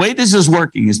stood. The way this is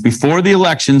working is before the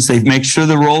elections, they make sure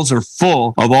the rolls are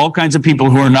full of all kinds of people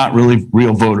who are not really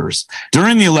real voters.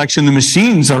 During the election, the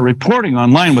machines are reporting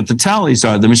online what the tallies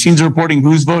are. The machines are reporting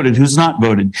who's voted, who's not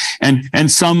voted,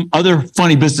 and some other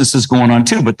funny businesses going on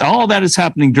too. But all that is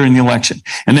happening during the election.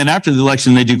 And then after the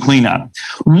election, they do cleanup.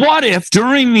 What if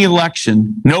during the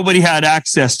election, nobody had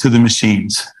access to the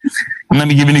machines? And let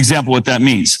me give you an example of what that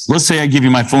means. Let's say I give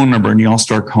you my phone number and you all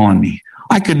start calling me.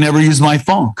 I could never use my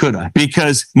phone, could I?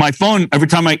 Because my phone, every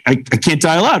time I can't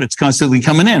dial out, it's constantly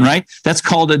coming in, right? That's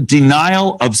called a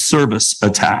denial of service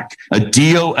attack, a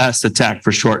DOS attack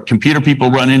for short. Computer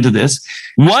people run into this.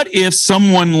 What if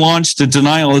someone launched a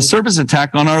denial of service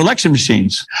attack on our election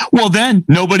machines? Well, then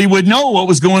nobody would know what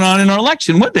was going on in our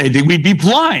election, would they? We'd be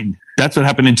blind. That's what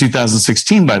happened in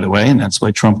 2016, by the way, and that's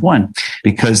why Trump won,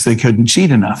 because they couldn't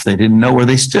cheat enough. They didn't know where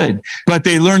they stood. But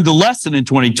they learned the lesson in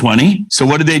 2020. So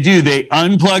what did they do? They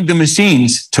unplugged the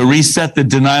machines to reset the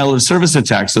denial of service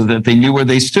attack so that they knew where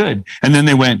they stood. And then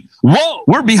they went, whoa,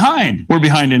 we're behind. We're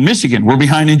behind in Michigan. We're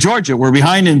behind in Georgia. We're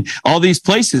behind in all these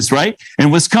places, right?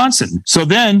 In Wisconsin. So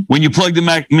then when you plug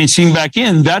the machine back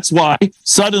in, that's why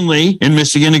suddenly in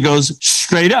Michigan, it goes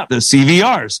straight up, the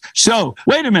CVRs. So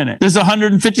wait a minute, there's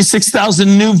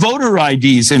 156,000 new voter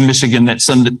IDs in Michigan that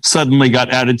suddenly got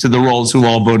added to the rolls who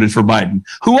all voted for Biden.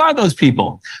 Who are those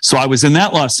people? So I was in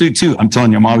that lawsuit too. I'm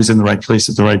telling you, I'm always in the right place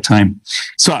at the right time.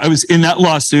 So I was in that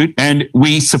lawsuit and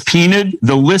we subpoenaed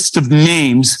the list of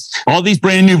names. All these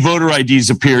brand new voter IDs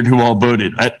appeared who all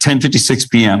voted at 10:56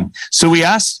 p.m. So we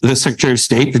asked the Secretary of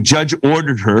State, the judge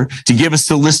ordered her to give us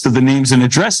the list of the names and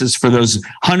addresses for those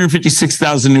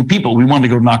 156,000 new people. We wanted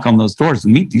to go knock on those doors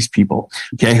and meet these people,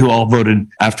 okay, who all voted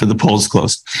after the polls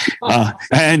closed.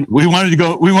 And we wanted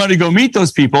to go meet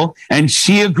those people. And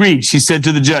she agreed. She said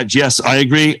to the judge, yes, I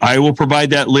agree. I will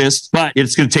provide that list, but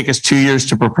it's going to take us 2 years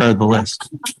to prepare the list.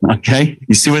 Okay.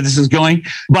 You see where this is going?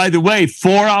 By the way,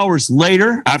 4 hours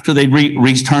later, after they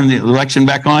returned the election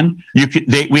back on, we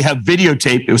have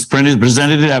videotape. It was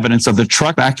presented evidence of the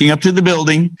truck backing up to the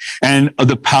building and of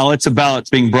the pallets of ballots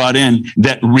being brought in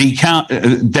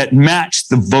that matched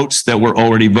the votes that were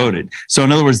already voted. So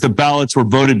in other words, the ballots were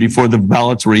voted before the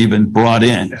ballots were even brought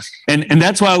in. Yes. And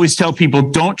that's why I always tell people,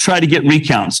 don't try to get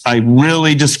recounts. I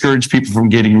really discourage people from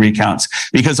getting recounts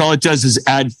because all it does is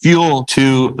add fuel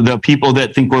to the people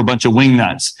that think we're a bunch of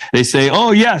wingnuts. They say,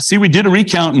 oh yeah, see, we did a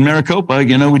recount in Maricopa.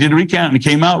 We did a recount and it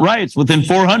came out right. It's within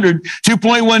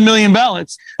 2.1 million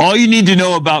ballots. All you need to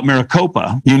know about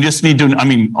Maricopa, you just need to,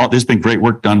 there's been great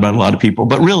work done by a lot of people,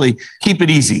 but really keep it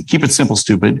easy. Keep it simple,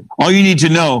 stupid. All All you need to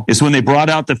know is when they brought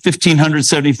out the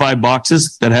 1,575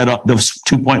 boxes that had those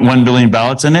 2.1 billion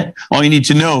ballots in it, all you need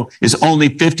to know is only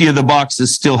 50 of the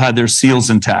boxes still had their seals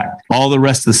intact. All the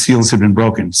rest of the seals had been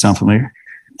broken. Sound familiar?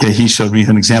 Yeah, he showed me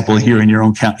an example here in your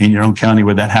own county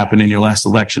where that happened in your last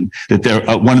election, that there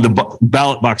one of the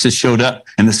ballot boxes showed up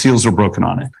and the seals were broken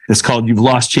on it. It's called you've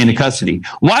lost chain of custody.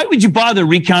 Why would you bother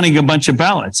recounting a bunch of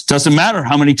ballots? Doesn't matter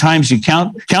how many times you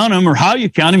count them or how you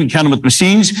count them. You can count them with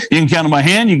machines. You can count them by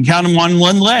hand. You can count them on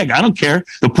one leg. I don't care.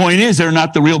 The point is they're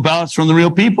not the real ballots from the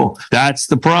real people. That's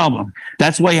the problem.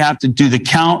 That's why you have to do the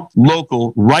count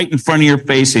local right in front of your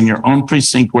face in your own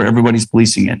precinct where everybody's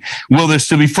policing it. Will there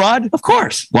still be fraud? Of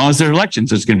course. As long as there are elections,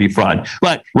 there's going to be fraud.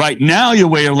 But right now, your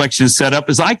way your election is set up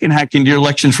is I can hack into your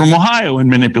elections from Ohio and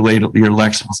manipulate your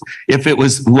elections. If it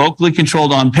was locally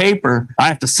controlled on paper, I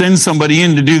have to send somebody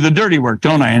in to do the dirty work,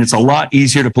 don't I? And it's a lot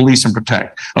easier to police and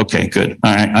protect. Okay, good.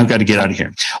 All right, I've got to get out of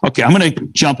here. Okay, I'm going to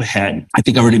jump ahead. I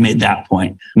think I already made that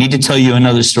point. I need to tell you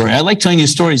another story. I like telling you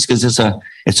stories because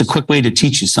it's a quick way to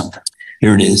teach you something.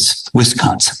 Here it is,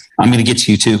 Wisconsin. I'm going to get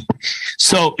to you too.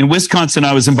 So in Wisconsin,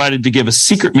 I was invited to give a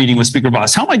secret meeting with Speaker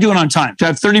Voss. How am I doing on time? Do I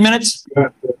have 30 minutes?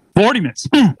 40 minutes.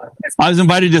 I was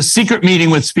invited to a secret meeting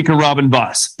with Speaker Robin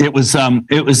Voss. It was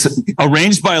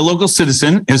arranged by a local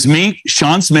citizen. It was me,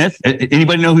 Sean Smith.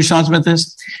 Anybody know who Sean Smith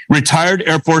is? Retired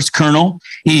Air Force colonel.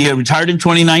 He retired in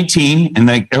 2019, and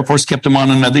the Air Force kept him on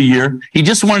another year. He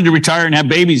just wanted to retire and have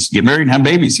babies, get married and have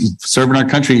babies. He's serving our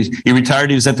country. He retired.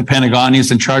 He was at the Pentagon. He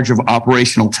was in charge of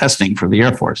operational testing for the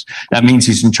Air Force. That means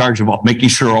he's in charge of making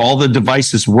sure all the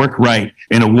devices work right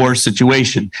in a war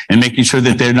situation and making sure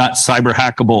that they're not cyber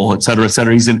hackable, et cetera, et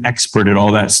cetera. He's an expert at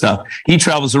all that stuff. He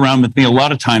travels around with me a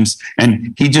lot of times,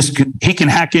 and he can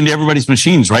hack into everybody's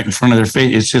machines right in front of their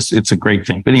face. It's a great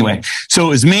thing. But anyway, so it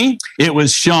was me, it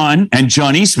was Sean and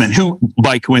John Eastman, who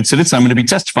by coincidence, I'm going to be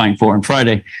testifying for on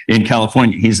Friday in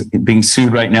California. He's being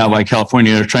sued right now by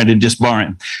California. They're trying to disbar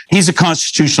him. He's a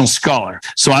constitutional scholar.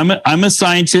 So I'm a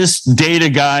scientist, data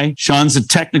guy. Sean's a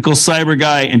technical cyber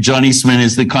guy, and John Eastman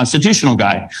is the constitutional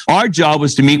guy. Our job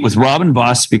was to meet with Robin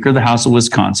Voss, Speaker of the House of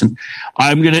Wisconsin.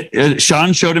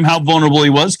 Sean showed him how vulnerable he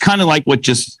was, kind of like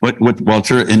what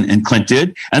Walter and Clint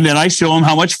did. And then I show him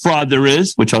how much fraud there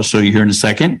is, which I'll show you here in a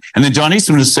second. And then John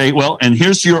Eastman would say, well, and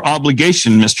here's your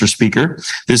obligation, Mr. Speaker.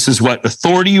 This is what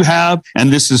authority you have,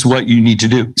 and this is what you need to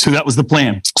do. So that was the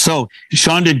plan. So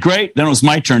Sean did great. Then it was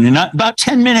my turn. And about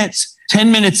 10 minutes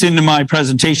into my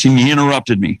presentation, he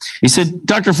interrupted me. He said,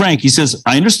 Dr. Frank, he says,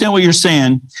 I understand what you're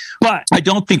saying, but I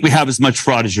don't think we have as much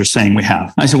fraud as you're saying we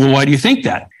have. I said, well, why do you think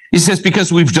that? He says,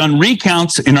 because we've done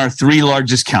recounts in our 3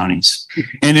 largest counties.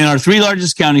 And in our 3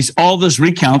 largest counties, all those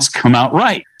recounts come out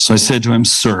right. So I said to him,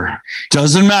 sir,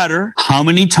 doesn't matter how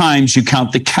many times you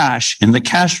count the cash in the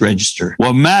cash register.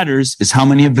 What matters is how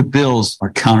many of the bills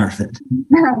are counterfeit.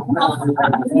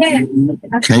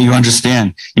 Okay, you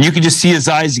understand. And you can just see his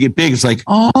eyes get big. It's like,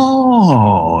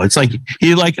 oh, it's like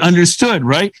he understood,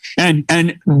 right? And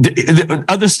the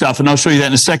other stuff, and I'll show you that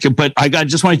in a second. But I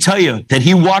just want to tell you that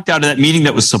he walked out of that meeting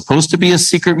that was supposed to be a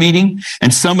secret meeting,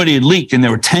 and somebody had leaked, and there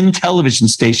were 10 television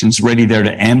stations ready there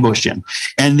to ambush him.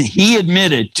 And he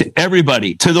admitted to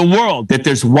everybody, to the world, that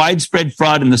there's widespread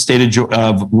fraud in the state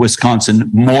of Wisconsin,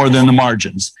 more than the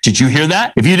margins. Did you hear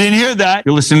that? If you didn't hear that,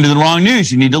 you're listening to the wrong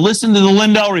news. You need to listen to the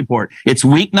Lindell Report. It's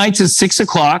weeknights at 6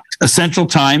 o'clock Central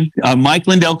Time. Mike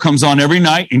Lindell comes on every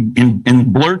night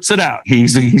and blurts it out.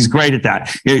 He's great at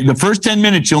that. The first 10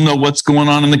 minutes, you'll know what's going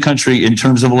on in the country in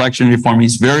terms of election reform.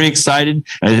 He's very excited,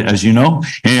 as you know,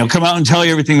 and he'll come out and tell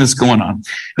you everything that's going on.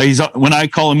 When I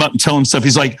call him up and tell him stuff,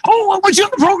 he's like, oh, I want you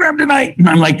on the program tonight. And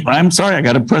I'm like, I'm sorry, I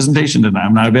got a presentation tonight.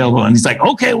 I'm not available. And he's like,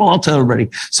 okay, well, I'll tell everybody.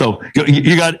 So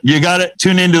you got to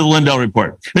tune into the Lindell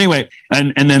Report. Anyway,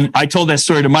 and then I told that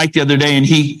story to Mike the other day, and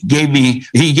he gave me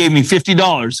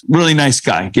 $50. Really nice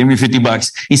guy. Gave me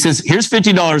 $50. He says, here's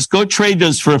 $50. Go trade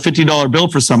those for a $50 bill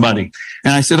for somebody.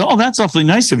 And I said, oh, that's awfully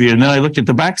nice of you. And then I looked at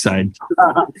the backside.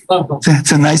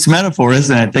 That's a nice metaphor,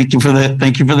 isn't it? Thank you for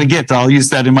the gift. I'll use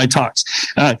that in my talks.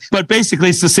 But basically,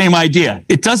 it's the same idea.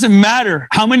 It doesn't matter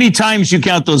how many times you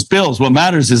count those bills. What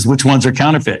matters is which ones are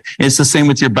counterfeit. It's the same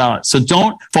with your ballot. So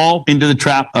don't fall into the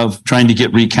trap of trying to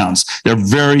get recounts. They're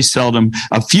very seldom,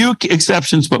 a few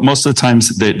exceptions, but most of the times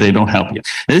they don't help you.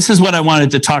 This is what I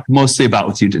wanted to talk mostly about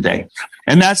with you today.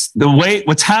 And that's the way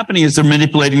what's happening is they're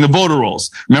manipulating the voter rolls.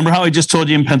 Remember how I just told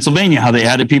you in Pennsylvania, how they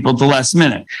added people at the last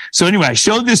minute. So anyway, I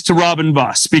showed this to Robin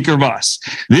Voss, Speaker Voss.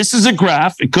 This is a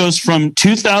graph. It goes from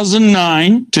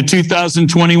 2009 to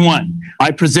 2021.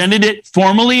 I presented it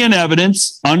formally in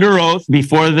evidence under oath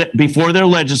before their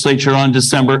legislature on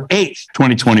December 8th,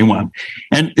 2021.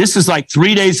 And this is like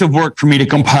 3 days of work for me to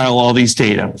compile all these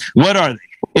data. What are they?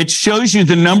 It shows you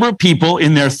the number of people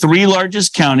in their 3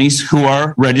 largest counties who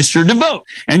are registered to vote.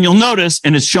 And you'll notice,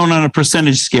 and it's shown on a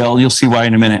percentage scale. You'll see why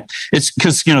in a minute. It's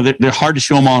because, they're hard to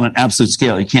show them all on an absolute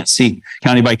scale. You can't see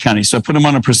county by county. So I put them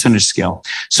on a percentage scale.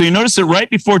 So you notice that right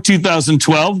before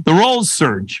 2012, the rolls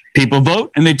surge. People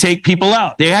vote and they take people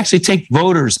out. They actually take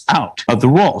voters out of the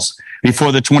rolls.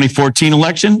 Before the 2014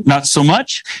 election, not so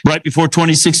much. Right before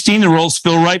 2016, the rolls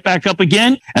fill right back up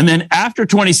again. And then after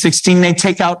 2016, they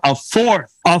take out a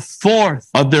fourth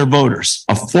of their voters.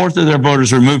 A fourth of their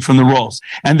voters removed from the rolls.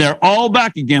 And they're all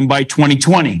back again by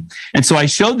 2020. And so I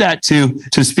showed that to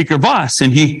Speaker Voss,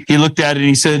 and he looked at it and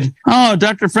he said, "Oh,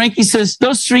 Dr. Frank," he says,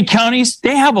 "those 3 counties,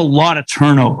 they have a lot of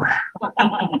turnover."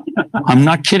 I'm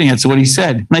not kidding. That's what he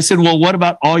said. And I said, "Well, what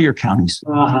about all your counties?"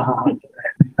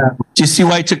 Do you see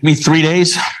why it took me 3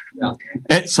 days? Yeah.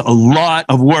 It's a lot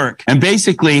of work. And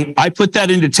basically, I put that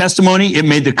into testimony. It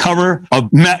made the cover of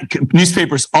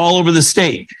newspapers all over the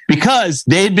state because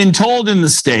they had been told in the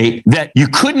state that you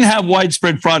couldn't have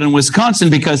widespread fraud in Wisconsin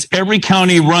because every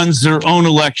county runs their own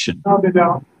election. No, they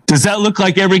don't. Does that look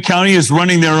like every county is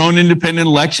running their own independent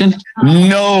election?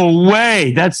 No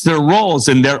way. That's their roles,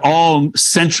 and they're all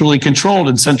centrally controlled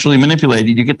and centrally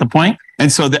manipulated. You get the point?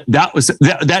 And so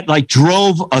that like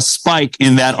drove a spike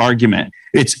in that argument.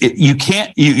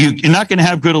 You're not going to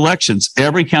have good elections.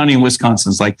 Every county in Wisconsin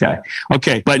is like that.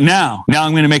 Okay. But now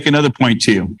I'm going to make another point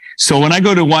to you. So when I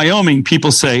go to Wyoming,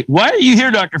 people say, "Why are you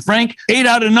here, Dr. Frank? 8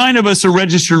 out of 9 of us are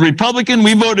registered Republican.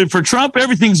 We voted for Trump.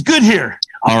 Everything's good here."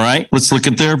 All right, let's look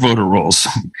at their voter rolls.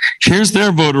 Here's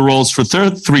their voter rolls for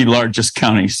their 3 largest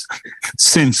counties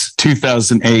since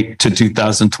 2008 to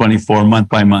 2024, month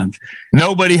by month.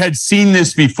 Nobody had seen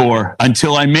this before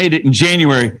until I made it in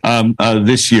January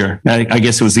this year. I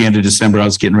guess it was the end of December. I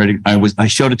was getting ready. I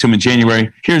showed it to them in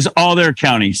January. Here's all their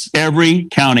counties. Every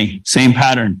county, same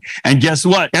pattern. And guess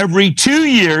what? Every 2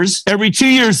 years,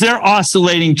 they're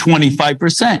oscillating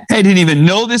 25%. They didn't even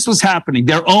know this was happening.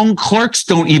 Their own clerks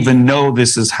don't even know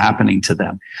this is happening to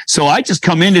them. So I just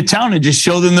come into town and just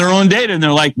show them their own data. And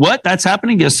they're like, "What? That's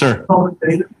happening?" "Yes, sir."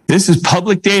 This is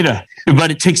public data,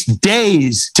 but it takes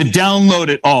days to download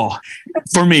it all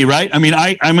for me, right? I mean,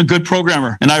 I'm a good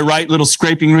programmer and I write little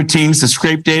scraping routines to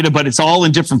scrape data, but it's all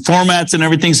in different formats and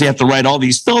everything. So you have to write all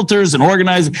these filters and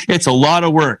organize it. It's a lot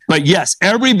of work. But yes,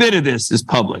 every bit of this is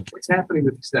public. What's happening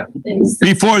with the step?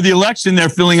 Before the election, they're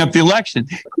filling up the election.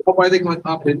 Why are they going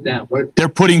up and down? They're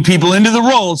putting people into the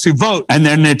rolls who vote, and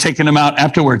then they're taking them out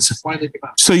afterwards. Why are they come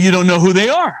out? So you don't know who they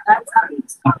are.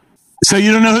 So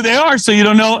you don't know who they are. So you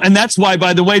don't know. And that's why,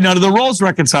 by the way, none of the rolls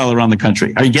reconcile around the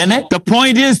country. Are you getting it? The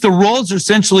point is the rolls are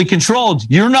centrally controlled.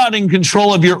 You're not in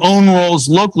control of your own rolls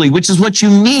locally, which is what you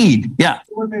need. Yeah.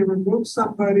 When they remove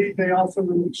somebody, they also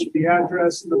remove the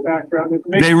address and the background.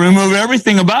 They remove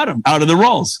everything about them out of the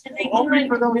rolls. Only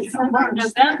for those 2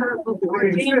 months.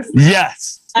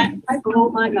 Yes. Oh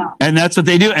my God. And that's what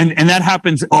they do. And that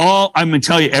happens I'm going to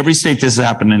tell you, every state this is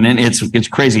happening, and it's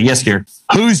crazy. Yes, dear.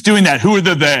 Who's doing that? Who are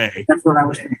the they? That's what I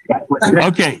was thinking.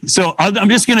 Okay. So I'm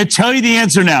just going to tell you the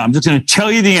answer now. I'm just going to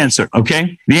tell you the answer.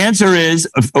 Okay. The answer is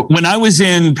when I was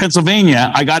in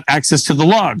Pennsylvania, I got access to the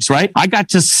logs, right? I got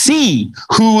to see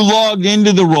who logged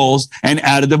into the rolls and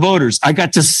added the voters. I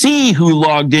got to see who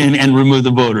logged in and removed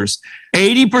the voters.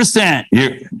 80%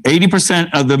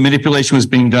 of the manipulation was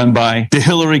being done by the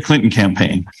Hillary Clinton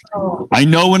campaign. I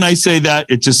know when I say that,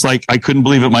 it's just like I couldn't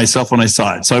believe it myself when I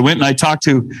saw it. So I went and I talked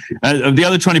to the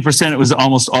other 20%. It was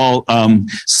almost all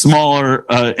smaller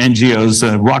NGOs,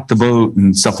 Rock the Vote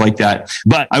and stuff like that.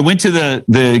 But I went to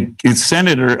the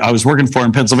senator I was working for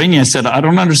in Pennsylvania. I said, "I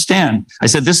don't understand." I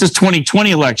said, "This is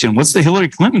 2020 election. What's the Hillary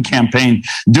Clinton campaign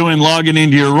doing logging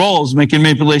into your rolls, making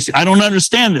manipulation? I don't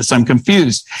understand this. I'm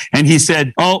confused." And he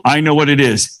said, "Oh, I know what it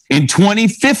is. In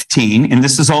 2015, and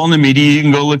this is all in the media, you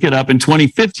can go look it up. In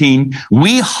 2015,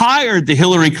 we hired the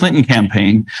Hillary Clinton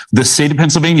campaign, the state of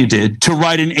Pennsylvania did, to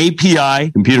write an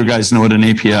API. Computer guys know what an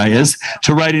API is.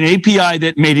 To write an API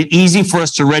that made it easy for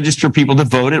us to register people to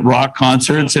vote at rock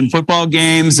concerts and football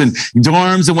games and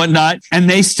dorms and whatnot. And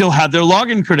they still have their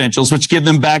login credentials, which give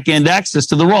them back-end access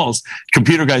to the rolls.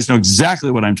 Computer guys know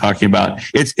exactly what I'm talking about.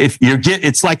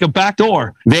 It's like a back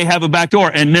door. They have a back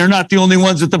door, and they're not the only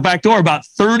ones with the back door. About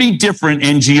 30 different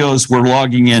NGOs were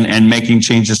logging in and making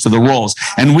changes to the rolls.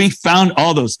 And we found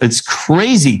all those. It's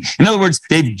crazy. In other words,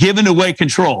 they've given away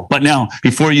control. But now,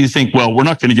 before you think, well, we're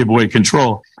not going to give away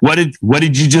control, what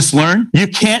did you just learn? You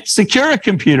can't secure a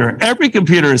computer. Every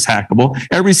computer is hackable.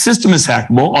 Every system is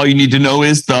hackable. All you need to know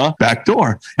is the back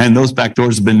door. And those back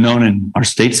doors have been known in our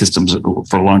state systems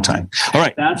for a long time. All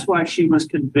right. That's why she was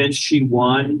convinced she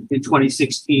won in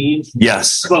 2016.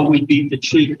 Yes. But we beat the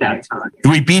cheat that time.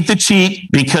 We beat the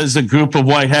cheat because a group of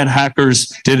white hat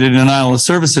hackers did a denial of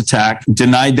service attack,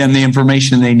 denied them the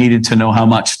information they needed to know how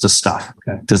much to stuff.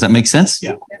 Okay. Does that make sense?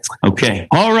 Yeah. Okay.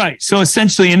 All right. So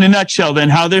essentially, in a nutshell, then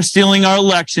how they're stealing our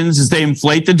elections is they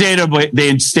inflate the data. They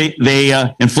inflate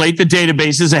the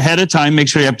databases ahead of time. Make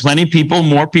sure you have plenty of people,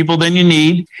 more people than you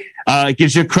need. It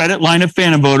gives you a credit line of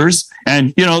phantom voters.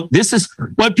 And, this is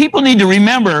what people need to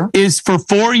remember is for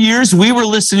 4 years, we were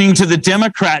listening to the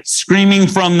Democrats screaming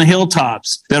from the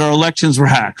hilltops that our elections were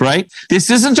hacked, right? This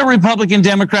isn't a Republican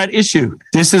Democrat issue.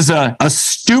 This is a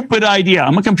stupid idea.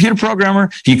 I'm a computer programmer.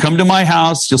 If you come to my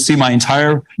house, you'll see my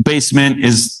entire basement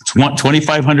is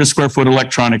 2,500 square foot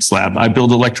electronics lab. I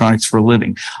build electronics for a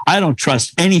living. I don't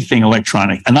trust anything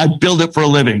electronic, and I build it for a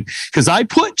living because I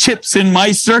put chips in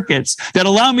my circuits that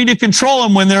allow me to control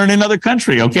them when they're in another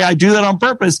country. Okay. I do that on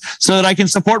purpose so that I can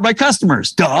support my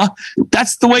customers. Duh.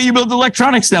 That's the way you build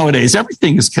electronics nowadays.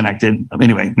 Everything is connected.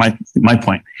 Anyway, my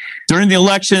point. During the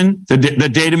election, the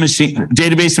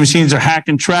database machines are hacked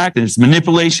and tracked. There's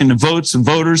manipulation of votes and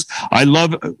voters. I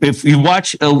love, if you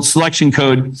watch a selection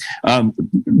code,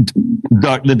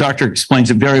 the doctor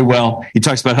explains it very well. He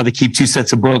talks about how they keep two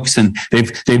sets of books, and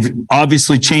they've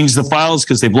obviously changed the files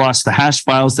because they've lost the hash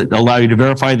files that allow you to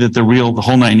verify that they're real, the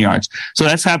whole 9 yards. So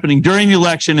that's happening during the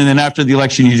election, and then after the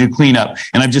election, you do cleanup.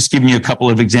 And I've just given you a couple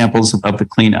of examples of the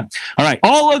cleanup. All right.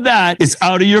 All of that is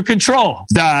out of your control.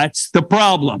 That's the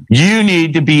problem. You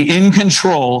need to be in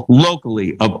control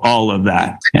locally of all of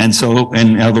that. And so,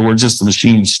 in other words, just the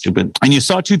machine's stupid. And you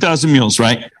saw 2,000 mules,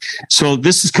 right? So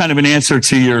this is kind of an answer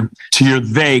to your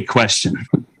they question.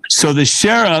 So the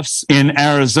sheriffs in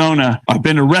Arizona have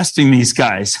been arresting these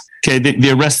guys. Okay, they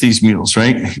arrest these mules,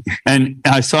 right? And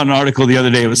I saw an article the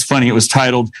other day. It was funny. It was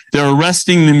titled, "They're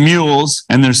arresting the mules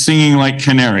and they're singing like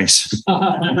canaries."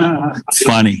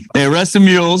 Funny. They arrest the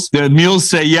mules. The mules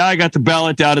say, "Yeah, I got the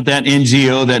ballot out at that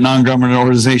NGO, that non-government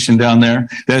organization down there."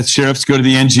 The sheriffs go to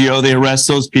the NGO. They arrest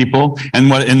those people.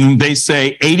 And they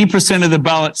say 80% of the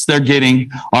ballots they're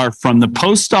getting are from the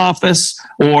post office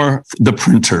or the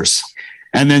printers.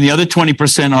 And then the other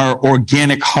 20% are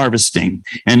organic harvesting.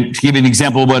 And to give you an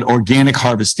example of what organic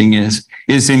harvesting is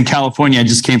in California. I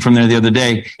just came from there the other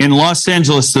day. In Los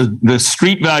Angeles, the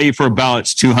street value for a ballot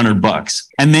is $200,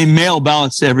 and they mail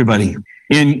ballots to everybody.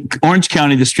 In Orange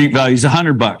County, the street value is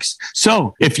 $100.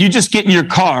 So if you just get in your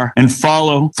car and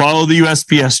follow the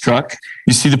USPS truck,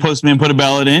 you see the postman put a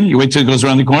ballot in, you wait till it goes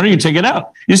around the corner, you take it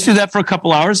out. You just do that for a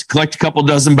couple hours, collect a couple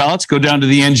dozen ballots, go down to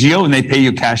the NGO, and they pay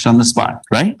you cash on the spot,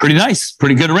 right? Pretty nice,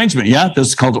 pretty good arrangement. Yeah, this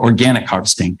is called organic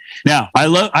harvesting. Now, I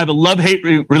have a love-hate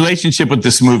relationship with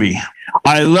this movie.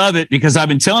 I love it because I've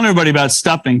been telling everybody about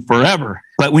stuffing forever.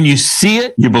 But when you see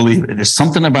it, you believe it. There's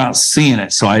something about seeing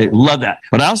it. So I love that.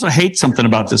 But I also hate something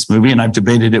about this movie, and I've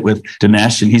debated it with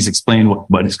Dinesh, and he's explained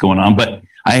what is going on. But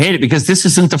I hate it because this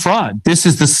isn't the fraud. This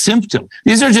is the symptom.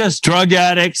 These are just drug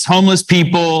addicts, homeless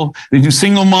people,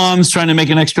 single moms trying to make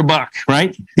an extra buck,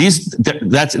 right?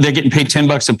 They're getting paid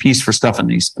 $10 a piece for stuffing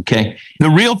these. Okay. The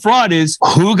real fraud is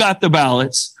who got the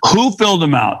ballots, who filled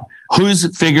them out,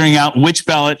 who's figuring out which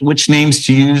ballot, which names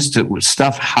to use to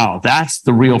stuff how. That's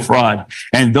the real fraud.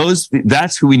 And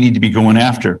that's who we need to be going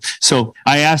after. So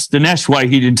I asked Dinesh why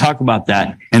he didn't talk about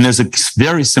that. And there's a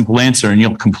very simple answer, and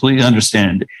you'll completely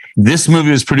understand. This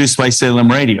movie was produced by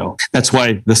Salem Radio. That's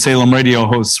why the Salem Radio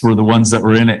hosts were the ones that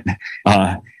were in it.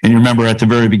 And you remember at the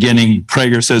very beginning,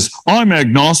 Prager says, "I'm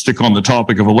agnostic on the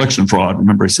topic of election fraud."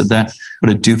 Remember he said that?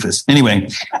 What a doofus. Anyway,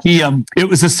 it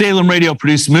was a Salem Radio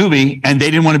produced movie, and they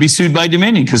didn't want to be sued by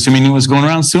Dominion because Dominion was going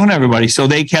around suing everybody. So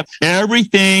they kept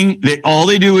everything. All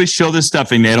they do is show the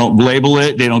stuffing. They don't label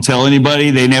it. They don't tell anybody.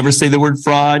 They never say the word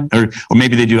fraud, or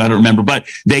maybe they do. I don't remember. But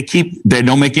they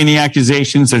don't make any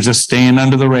accusations. They're just staying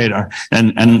under the radar.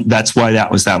 And that's why that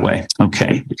was that way.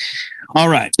 Okay. All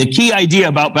right. The key idea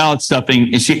about ballot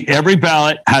stuffing is every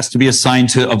ballot has to be assigned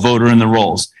to a voter in the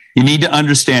rolls. You need to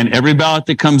understand every ballot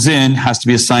that comes in has to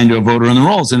be assigned to a voter in the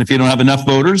rolls. And if you don't have enough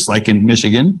voters, like in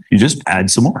Michigan, you just add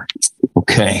some more.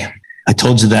 Okay. I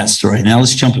told you that story. Now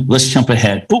let's jump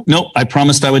ahead. Oh, no, I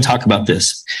promised I would talk about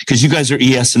this because you guys are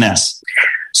ES&S.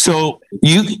 So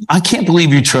I can't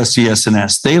believe you trust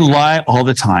ES&S. They lie all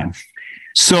the time.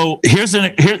 So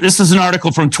this is an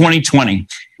article from 2020.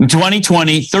 In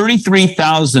 2020,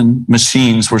 33,000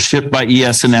 machines were shipped by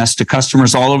ES&S to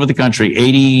customers all over the country.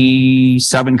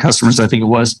 87 customers, I think it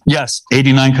was. Yes,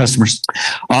 89 customers,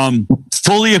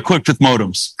 fully equipped with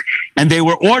modems. And they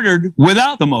were ordered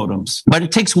without the modems, but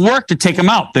it takes work to take them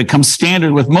out. They come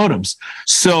standard with modems.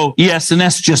 So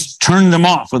ES&S just turned them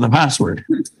off with a password.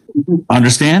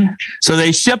 Understand? So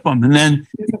they ship them, and then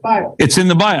it's in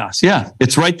the BIOS. Yeah,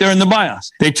 it's right there in the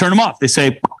BIOS. They turn them off. They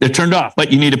say they're turned off,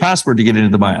 but you need a password to get into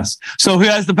the BIOS. So who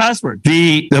has the password?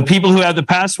 The people who have the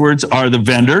passwords are the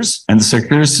vendors and the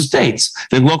secretaries of states.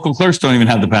 The local clerks don't even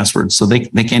have the password, so they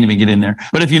can't even get in there.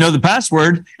 But if you know the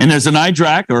password and there's an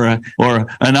iDRAC or an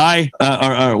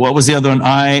or what was the other one?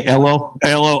 ILO.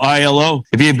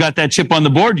 If you've got that chip on the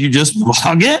board, you just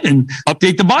log in and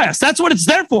update the BIOS. That's what it's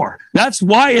there for. That's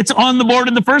why it's on the board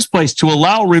in the first place, to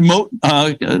allow remote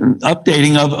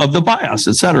updating of the BIOS,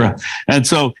 et cetera. And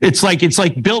so it's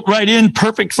like built right in,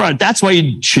 perfect front. That's why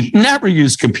you should never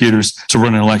use computers to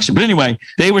run an election. But anyway,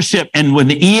 they were shipped. And when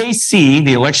the EAC,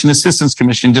 the Election Assistance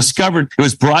Commission, discovered, it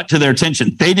was brought to their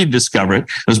attention. They didn't discover it.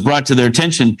 It was brought to their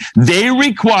attention. They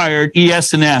required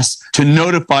ES&S to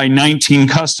notify 19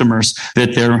 customers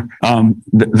that they're,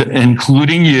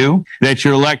 including you, that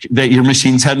your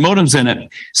machines had modems in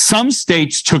it. Some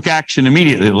states took action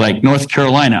immediately, like North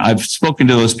Carolina. I've spoken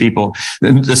to those people.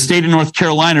 The state of North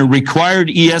Carolina required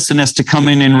ES&S to come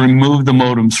in and remove the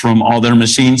modems from all their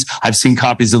machines. I've seen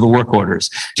copies of the work orders.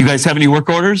 Do you guys have any work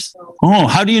orders? Oh,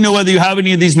 how do you know whether you have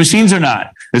any of these machines or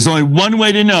not? There's only one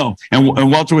way to know.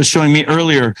 And Walter was showing me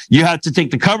earlier, you have to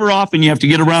take the cover off and you have to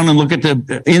get around and look at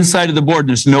the inside of the board. And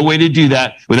there's no way to do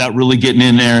that without really getting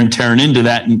in there and tearing into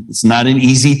that. And it's not an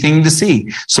easy thing to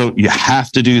see. So you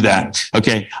have to do that.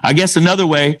 Okay. I guess another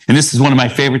way, and this is one of my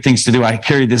favorite things to do, I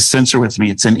carry this sensor with me.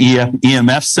 It's an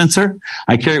EMF sensor.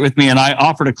 I carry it with me and I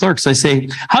offer to clerks. I say,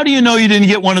 how do you know you didn't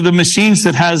get one of the machines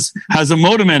that has a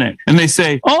modem in it? And they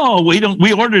say, oh,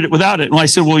 we ordered it without it. And I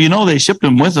said, well, they shipped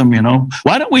them with them,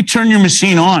 Why don't we turn your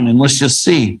machine on and let's just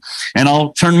see? And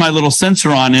I'll turn my little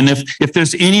sensor on. And if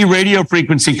there's any radio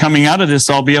frequency coming out of this,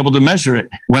 I'll be able to measure it.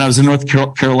 When I was in North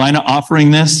Carolina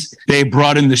offering this, they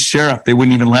brought in the sheriff. They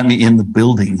wouldn't even let me in the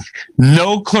building.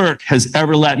 No clerk has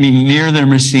ever let me near their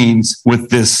machines with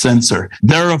this sensor.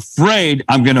 They're afraid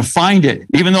I'm going to find it,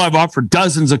 even though I've offered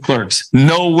dozens of clerks.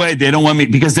 No way. They don't want me,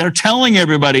 because they're telling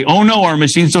everybody, oh no, our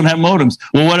machines don't have modems.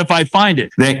 Well, what if I find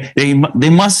it? They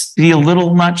must be a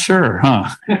little not sure, huh?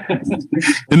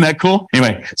 Isn't that cool?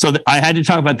 Anyway, so I had to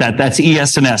talk about that. That's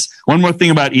ES&S. One more thing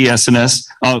about ES&S.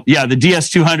 The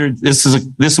DS200. This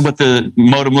is what the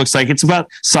modem looks like. It's about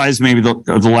size maybe the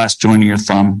last joint of your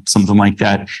thumb, something like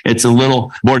that. It's a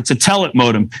little board. It's a telet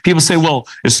modem. People say, well,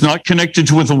 it's not connected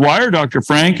with a wire, Dr.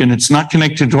 Frank, and it's not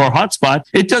connected to our hotspot.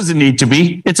 It doesn't need to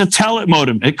be. It's a telet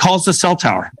modem. It calls the cell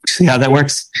tower. See how that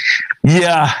works?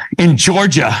 Yeah. In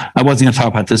Georgia, I wasn't going to talk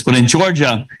about this, but in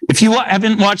Georgia, if you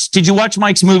haven't watched, did you watch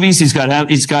Mike's movies? He's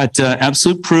got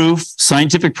Absolute Proof,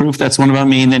 Scientific Proof. That's one about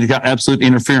me. And then he's got Absolute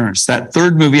Interference. That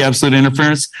third movie, Absolute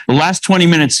Interference, the last 20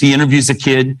 minutes, he interviews a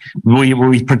kid where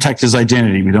we protect his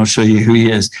identity. We don't show you who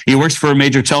he is. He works for a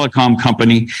major telecom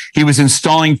company. He was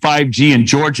installing 5G in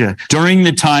Georgia during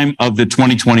the time of the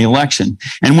 2020 election.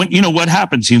 And what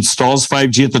happens? He installs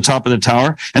 5G at the top of the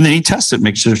tower and then he tests it,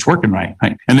 makes sure it's working right.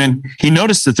 And then he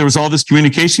noticed that there was all this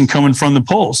communication coming from the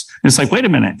polls. And it's like, wait a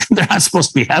minute, they're not supposed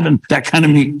to be having that kind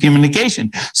of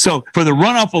communication. So for the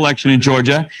runoff election in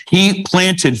Georgia, he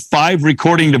planted 5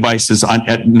 recording devices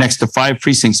next to 5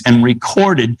 precincts and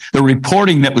recorded the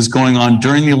reporting that was going on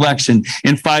during the election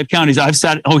in 5 counties.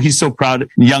 He's so proud,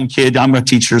 young kid. I'm a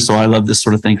teacher, so I love this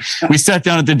sort of thing. We sat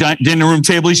down at the dinner room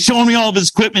table. He's showing me all of his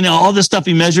equipment and all this stuff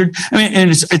he measured.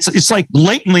 And it's like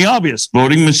blatantly obvious.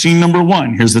 Voting machine number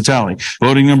 1, here's the tally.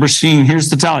 Voting number machine, here's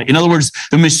the tally. In other words,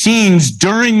 the machines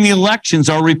during the elections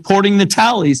are reporting the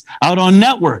tallies out on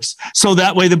networks. So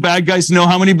that way the bad guys know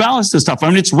how many ballots and stuff.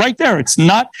 It's right there.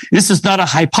 This is not a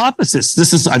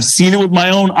hypothesis. I've seen it with my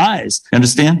own eyes.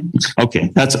 Understand?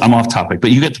 Okay. I'm off topic,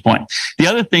 but you get the point. The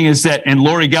other thing is that, and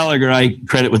Lori Gallagher, I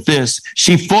credit with this,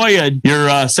 she FOIA'd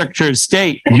your Secretary of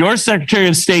State. Your Secretary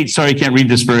of State, sorry, I can't read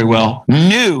this very well,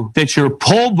 knew that your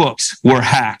poll books were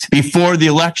hacked before the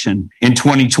election in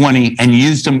 2020 and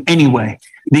used them anyway.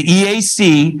 The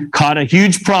EAC caught a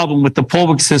huge problem with the poll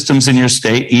book systems in your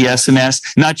state, ES&S,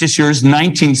 not just yours,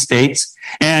 19 states.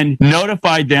 and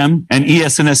notified them. And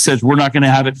ES&S says, we're not going to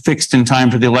have it fixed in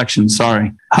time for the election.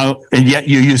 Sorry. And yet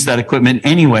you use that equipment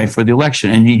anyway for the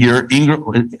election. And you're Ingram,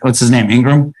 what's his name?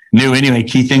 Ingram? Knew anyway,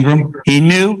 Keith Ingram. He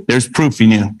knew. There's proof he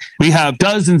knew. We have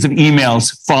dozens of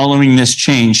emails following this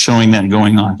change showing that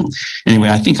going on. Anyway,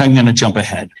 I think I'm going to jump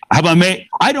ahead. I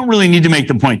don't really need to make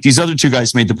the point. These other two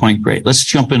guys made the point great. Let's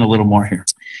jump in a little more here.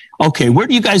 Okay, where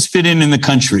do you guys fit in the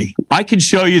country? I can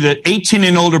show you that 18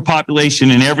 and older population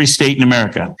in every state in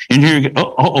America. And here you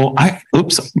go.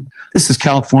 Oops. This is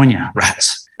California.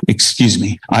 Rats. Excuse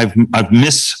me. I've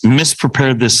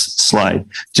misprepared this slide.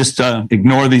 Just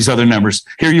ignore these other numbers.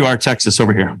 Here you are, Texas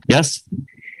over here. Yes?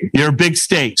 You're a big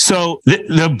state. So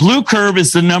the blue curve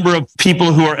is the number of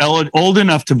people who are old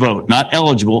enough to vote, not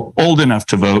eligible, old enough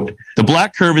to vote. The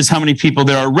black curve is how many people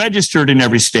there are registered in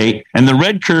every state. And the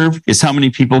red curve is how many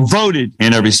people voted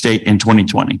in every state in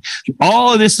 2020.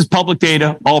 All of this is public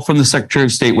data, all from the Secretary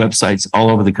of State websites all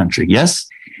over the country. Yes?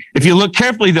 If you look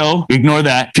carefully, though, ignore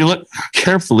that. If you look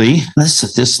carefully,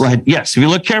 this slide. Yes, if you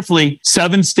look carefully,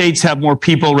 7 states have more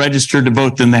people registered to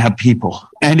vote than they have people.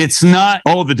 And it's not,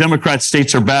 the Democrat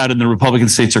states are bad and the Republican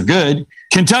states are good.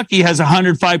 Kentucky has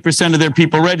 105% of their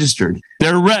people registered.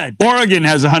 They're red. Oregon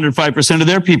has 105% of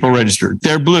their people registered.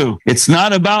 They're blue. It's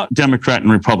not about Democrat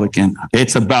and Republican.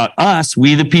 It's about us,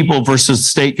 we the people, versus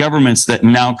state governments that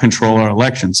now control our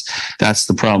elections. That's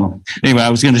the problem. Anyway, I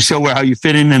was going to show how you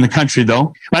fit in the country,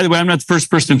 though. By the way, I'm not the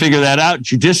first person to figure that out.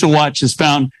 Judicial Watch has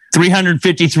found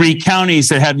 353 counties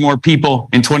that had more people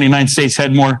in 29 states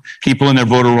had more people in their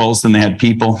voter rolls than they had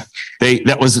people.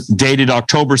 That was dated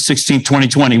October 16th,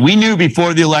 2020. We knew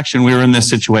before the election we were in this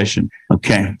situation.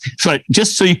 Okay. So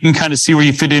just so you can kind of see where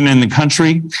you fit in the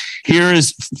country, here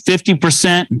is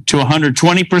 50% to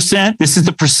 120%. This is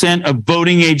the percent of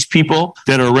voting age people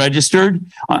that are registered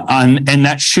and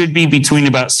that should be between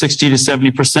about 60 to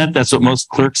 70%. That's what most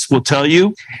clerks will tell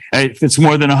you. If it's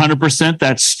more than 100%,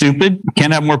 that's stupid. You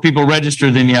can't have more people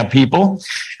registered than you have people.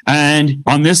 And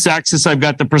on this axis, I've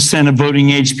got the percent of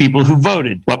voting age people who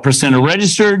voted. What percent are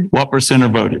registered? What percent are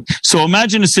voted? So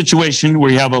imagine a situation where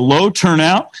you have a low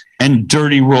turnout and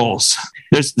dirty rolls.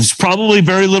 There's probably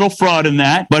very little fraud in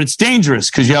that, but it's dangerous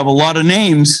because you have a lot of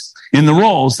names in the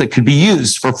rolls that could be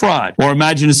used for fraud. Or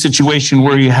imagine a situation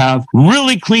where you have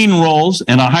really clean rolls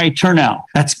and a high turnout.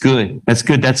 That's good. That's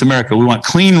good. That's America. We want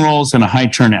clean rolls and a high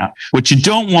turnout. What you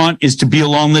don't want is to be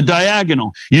along the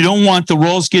diagonal. You don't want the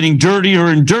rolls getting dirtier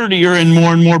and dirtier and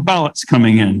more ballots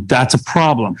coming in. That's a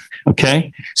problem.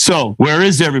 Okay. So where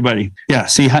is everybody? Yeah.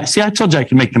 See, I told you I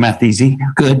can make the math easy.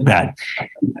 Good, bad.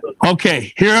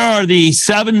 Okay. Here are the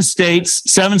 7 states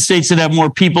that have more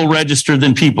people registered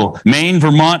than people. Maine,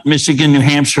 Vermont, Michigan, New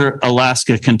Hampshire,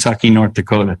 Alaska, Kentucky, North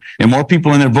Dakota. And more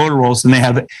people in their voter rolls than they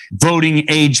have voting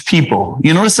age people.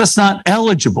 You notice that's not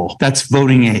eligible. That's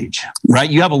voting age, right?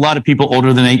 You have a lot of people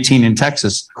older than 18 in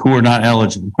Texas who are not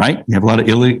eligible, right? You have a lot of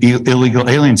illegal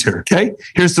aliens here. Okay.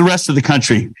 Here's the rest of the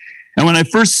country. And when I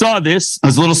first saw this, I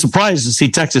was a little surprised to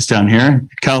see Texas down here,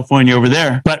 California over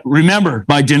there. But remember,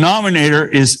 my denominator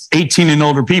is 18 and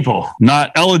older people,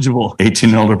 not eligible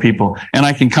 18 and older people. And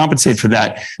I can compensate for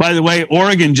that. By the way,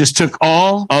 Oregon just took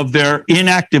all of their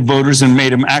inactive voters and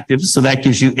made them active. So that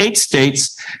gives you 8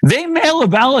 states. They mail a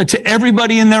ballot to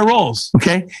everybody in their rolls.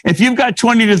 Okay. If you've got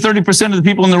 20 to 30% of the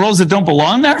people in the rolls that don't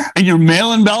belong there and you're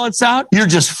mailing ballots out, you're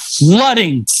just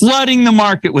flooding the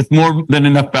market with more than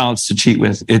enough ballots to cheat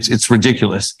with. It's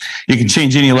ridiculous. You can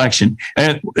change any election.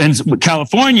 And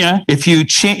California, if you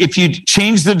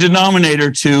change the denominator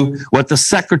to what the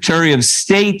Secretary of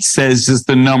State says is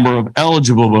the number of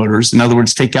eligible voters, in other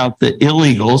words, take out the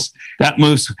illegals,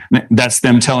 that's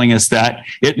them telling us that.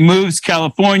 It moves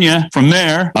California from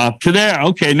there up to there.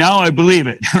 Okay, now I believe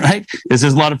it, right? Because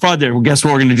there's a lot of fraud there. Well, guess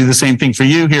what? We're going to do the same thing for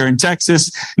you here in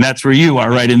Texas. And that's where you are,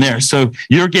 right in there. So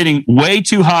you're getting way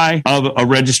too high of a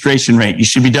registration rate. You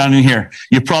should be down in here.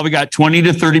 You probably got 20 to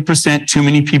 30% too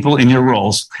many people in your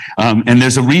rolls. And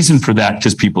there's a reason for that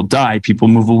because people die, people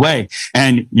move away.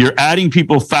 And you're adding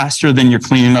people faster than you're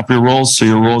cleaning up your rolls. So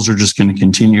your rolls are just going to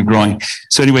continue growing.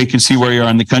 So anyway, you can see where you are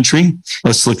in the country.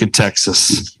 Let's look at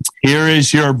Texas.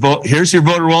 Here's your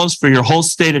voter rolls for your whole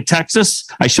state of Texas.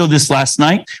 I showed this last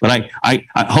night, but I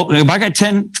hope if I got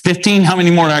 10, 15, how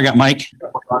many more do I got, Mike?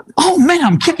 Oh man,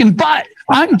 I'm kicking butt.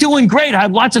 I'm doing great. I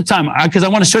have lots of time because I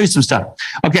want to show you some stuff.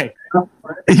 Okay.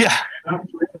 Yeah.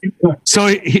 So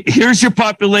here's your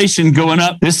population going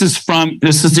up. This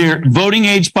is your voting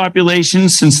age population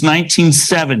since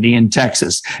 1970 in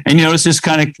Texas. And you notice this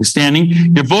kind of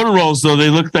standing. Your voter rolls, though, they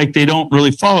look like they don't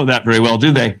really follow that very well,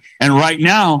 do they? And right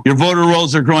now, your voter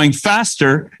rolls are growing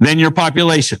faster than your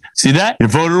population. See that? Your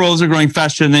voter rolls are growing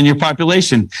faster than your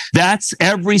population. That's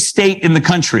every state in the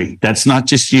country. That's not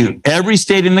just you. Every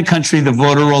state in the country, the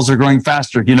voter rolls are growing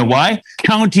faster. You know why?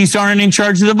 Counties aren't in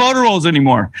charge of the voter rolls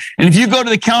anymore. And if you go to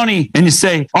the county and you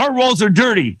say, our rolls are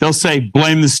dirty, they'll say,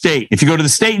 blame the state. If you go to the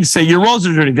state and say, your rolls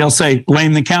are dirty, they'll say,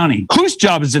 blame the county. Whose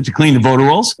job is it to clean the voter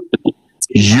rolls?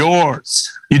 Yours.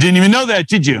 You didn't even know that,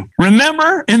 did you?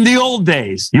 Remember in the old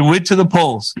days, you went to the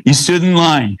polls, you stood in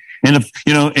line. And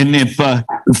if a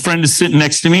friend is sitting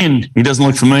next to me and he doesn't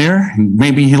look familiar, and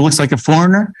maybe he looks like a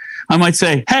foreigner, I might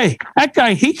say, hey, that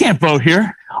guy, he can't vote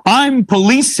here. I'm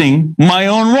policing my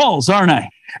own rolls, aren't I?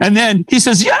 And then he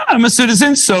says, yeah, I'm a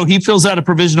citizen. So he fills out a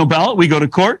provisional ballot. We go to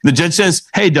court. The judge says,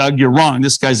 hey, Doug, you're wrong.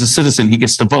 This guy's a citizen. He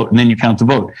gets to vote. And then you count the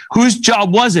vote. Whose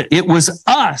job was it? It was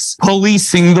us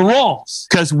policing the rolls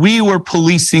because we were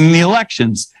policing the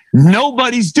elections.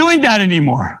 Nobody's doing that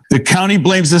anymore. The county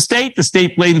blames the state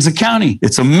blames the county.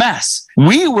 It's a mess.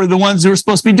 We were the ones who were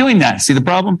supposed to be doing that. See the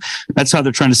problem? That's how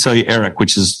they're trying to sell you Eric,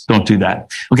 which is don't do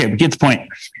that. Okay, but get the point.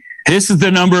 This is the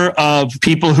number of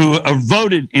people who have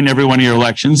voted in every one of your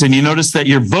elections. And you notice that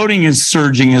your voting is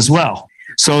surging as well.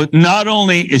 So not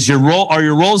only are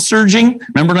your rolls surging,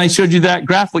 remember when I showed you that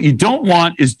graph? What you don't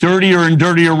want is dirtier and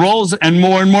dirtier rolls and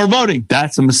more voting.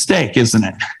 That's a mistake, isn't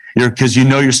it? Because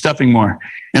you're stuffing more.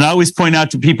 And I always point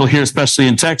out to people here, especially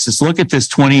in Texas, look at this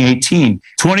 2018.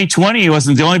 2020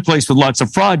 wasn't the only place with lots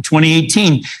of fraud.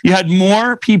 2018, you had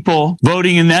more people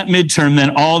voting in that midterm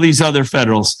than all these other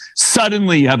federals.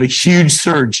 Suddenly, you have a huge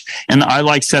surge. And I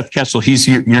like Seth Kessel. He's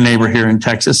your neighbor here in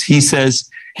Texas. He says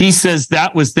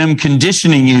that was them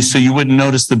conditioning you so you wouldn't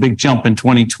notice the big jump in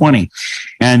 2020.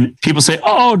 And people say,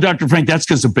 oh, Dr. Frank, that's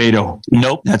because of Beto.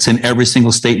 Nope, that's in every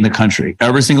single state in the country.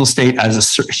 Every single state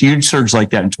has a huge surge like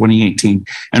that in 2018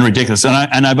 and ridiculous.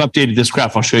 And I've updated this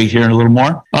graph. I'll show you here in a little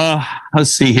more.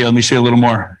 Let's see here. Let me show you a little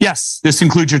more. Yes, this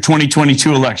includes your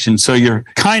 2022 election. So you're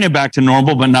kind of back to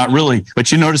normal, but not really.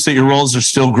 But you notice that your rolls are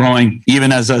still growing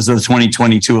even as of the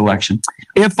 2022 election.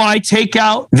 If I take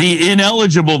out the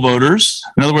ineligible voters,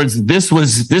 in other words, this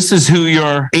is who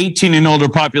your 18 and older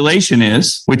population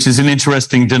is, which is an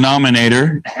interesting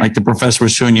denominator, like the professor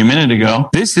was showing you a minute ago.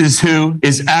 This is who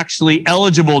is actually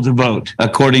eligible to vote,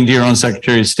 according to your own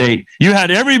Secretary of State. You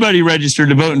had everybody registered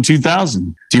to vote in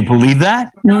 2000. Do you believe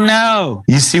that? No.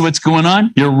 You see what's going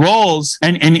on? Your rolls,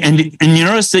 and you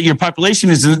notice that your population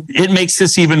it makes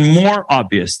this even more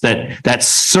obvious that's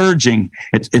surging.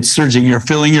 It's surging. You're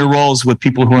filling your rolls with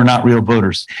people who are not real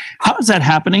voters. How is that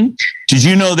happening? Did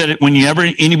you know that whenever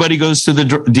anybody goes to the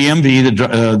DMV,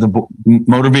 the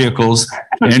motor vehicles,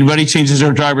 anybody changes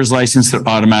their driver's license, they're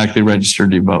automatically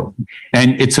registered to vote.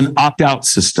 And it's an opt-out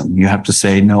system. You have to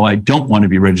say, no, I don't want to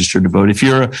be registered to vote. If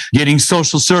you're getting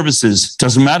social services,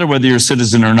 doesn't matter whether you're a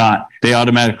citizen or not, they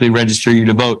automatically register you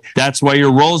to vote. That's why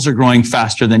your rolls are growing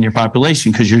faster than your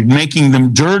population, because you're making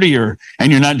them dirtier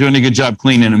and you're not doing a good job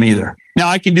cleaning them either. Now,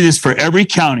 I can do this for every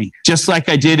county, just like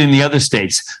I did in the other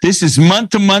states. This is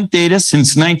month-to-month data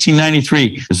since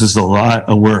 1993. This is a lot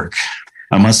of work.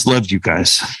 I must love you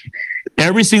guys.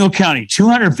 Every single county,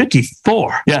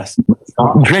 254. Yes.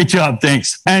 Great job.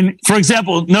 Thanks. And for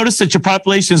example, notice that your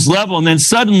population is level and then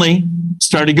suddenly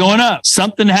started going up.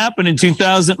 Something happened in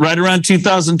 2000, right around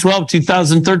 2012,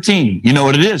 2013. You know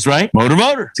what it is, right? Motor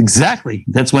voter. Exactly.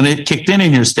 That's when it kicked in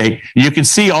your state. You can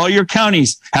see all your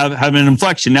counties have an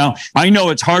inflection. Now, I know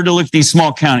it's hard to look at these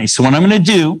small counties. So what I'm going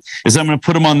to do is I'm going to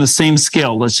put them on the same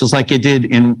scale. That's just like I did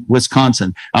in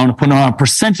Wisconsin. I want to put them on a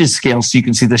percentage scale so you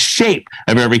can see the shape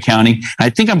of every county. I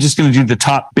think I'm just going to do the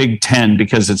top big 10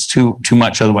 because it's too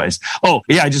much otherwise. Oh,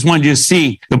 yeah, I just wanted you to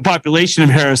see the population of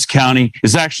Harris County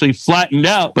is actually flattened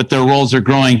out, but their rolls are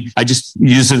growing. I just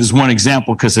use it as one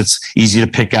example because it's easy to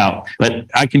pick out. But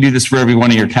I can do this for every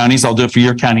one of your counties. I'll do it for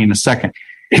your county in a second.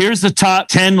 Here's the top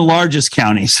 10 largest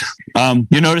counties.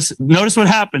 You notice what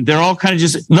happened. They're all kind of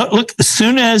just look. As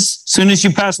soon as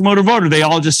you pass motor voter, they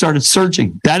all just started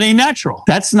surging. That ain't natural.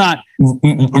 That's not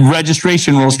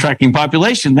registration rolls tracking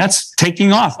population. That's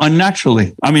taking off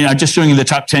unnaturally. I mean, I'm just showing you the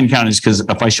top 10 counties because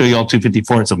if I show you all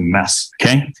 254, it's a mess.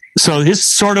 Okay. So this is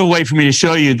sort of a way for me to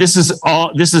show you. This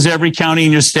is every county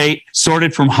in your state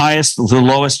sorted from highest to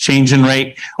lowest change in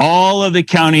rate. All of the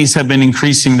counties have been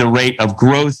increasing the rate of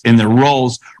growth in their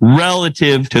rolls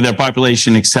relative to their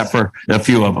population, except for a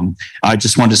few of them. I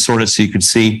just wanted to sort it so you could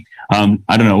see.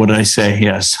 I don't know. What did I say?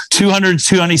 Yes.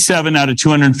 227 out of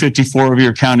 254 of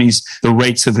your counties, the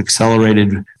rates have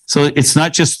accelerated. So it's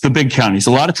not just the big counties.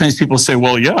 A lot of times people say,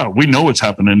 well, yeah, we know what's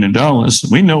happening in Dallas.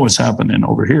 We know what's happening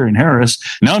over here in Harris.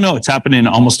 No, it's happening in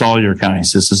almost all your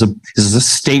counties. This is a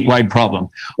statewide problem.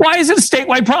 Why is it a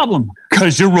statewide problem?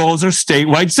 Because your roles are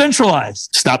statewide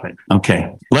centralized. Stop it.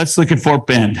 Okay. Let's look at Fort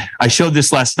Bend. I showed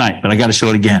this last night, but I got to show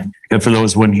it again for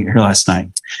those who weren't here last night.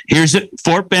 Here's it.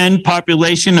 Fort Bend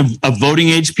population of voting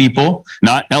age people,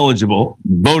 not eligible,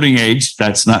 voting age.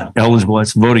 That's not eligible.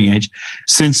 That's voting age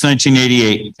since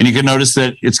 1988. And you can notice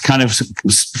that it's kind of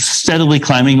steadily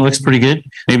climbing. It looks pretty good.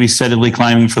 Maybe steadily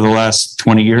climbing for the last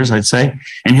 20 years, I'd say.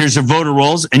 And here's your voter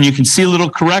rolls. And you can see little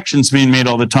corrections being made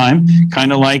all the time.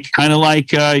 Kind of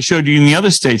like I showed you in the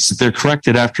other states that they're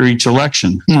corrected after each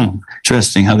election.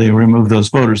 Interesting how they remove those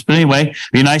voters. But anyway, it'd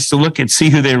be nice to look and see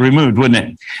who they removed, wouldn't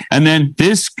it? And then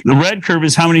the red curve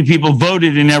is how many people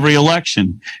voted in every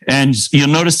election. And you'll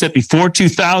notice that before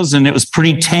 2000, it was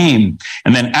pretty tame.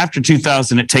 And then after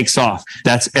 2000, it takes off.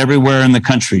 That's everywhere in the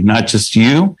country, not just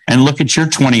you. And look at your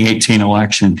 2018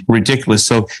 election. Ridiculous.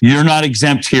 So you're not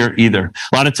exempt here either.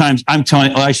 A lot of times,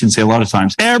 I shouldn't say a lot of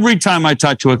times. Every time I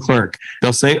talk to a clerk,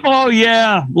 they'll say, oh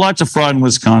yeah, lots of fraud in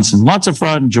Wisconsin, lots of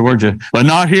fraud in Georgia, but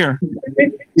not here.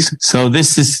 So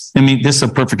this is a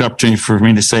perfect opportunity for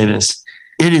me to say this.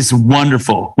 It is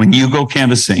wonderful when you go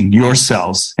canvassing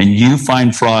yourselves and you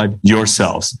find fraud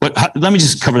yourselves. But let me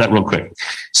just cover that real quick.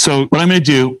 So what I'm going to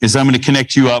do is I'm going to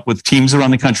connect you up with teams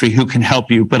around the country who can help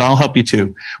you, but I'll help you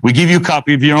too. We give you a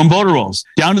copy of your own voter rolls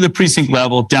down to the precinct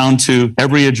level, down to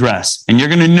every address. And you're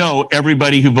going to know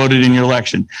everybody who voted in your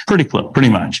election. Pretty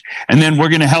much. And then we're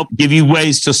going to help give you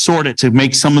ways to sort it, to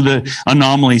make some of the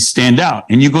anomalies stand out.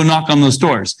 And you go knock on those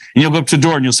doors and you'll go up to the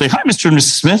door and you'll say, hi, Mr. and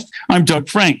Mrs. Smith. I'm Doug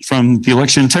Frank from the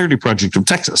Election Integrity Project of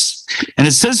Texas. And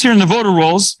it says here in the voter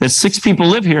rolls that 6 people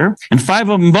live here and 5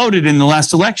 of them voted in the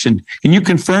last election. Can you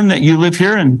confirm that you live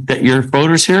here and that your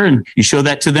voters here? And you show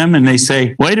that to them and they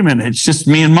say, wait a minute, it's just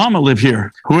me and mama live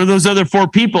here. Who are those other 4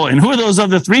 people? And who are those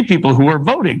other 3 people who are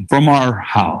voting from our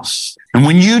house? And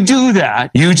when you do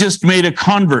that, you just made a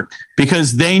convert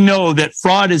because they know that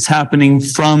fraud is happening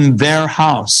from their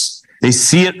house. They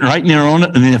see it right in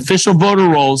the official voter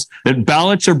rolls that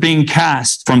ballots are being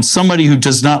cast from somebody who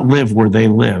does not live where they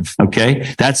live.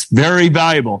 Okay. That's very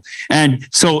valuable. And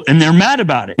they're mad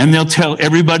about it and they'll tell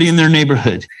everybody in their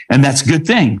neighborhood. And that's a good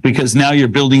thing because now you're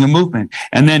building a movement.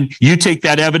 And then you take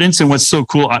that evidence. And what's so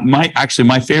cool,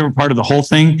 my favorite part of the whole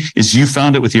thing is you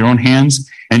found it with your own hands.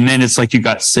 And then it's like you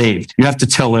got saved. You have to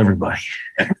tell everybody.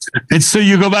 And so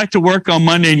you go back to work on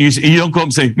Monday and you don't go up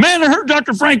and say, man, I heard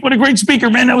Dr. Frank, what a great speaker,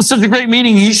 man. That was such a great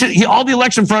meeting. All the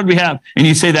election fraud we have. And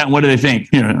you say that, and what do they think?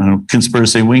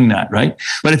 Conspiracy wing that, right?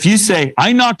 But if you say,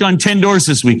 I knocked on 10 doors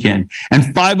this weekend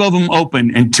and 5 of them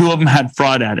open and 2 of them had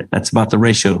fraud at it. That's about the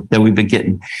ratio that we've been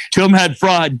getting. 2 of them had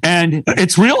fraud and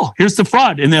it's real. Here's the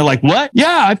fraud. And they're like, what?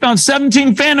 Yeah, I found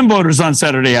 17 phantom voters on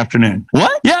Saturday afternoon.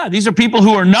 What? Yeah, these are people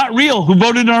who are not real, who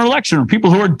voted in our election, or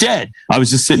people who are dead. I was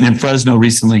just sitting in Fresno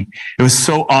recently. It was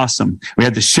so awesome. We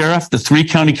had the sheriff, the 3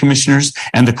 county commissioners,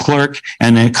 and the clerk,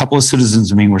 and a couple of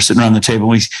citizens. We're sitting around the table.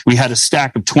 We had a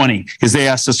stack of 20 because they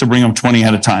asked us to bring them 20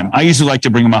 at a time. I usually like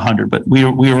to bring them 100, but we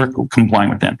were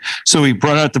complying with them. So we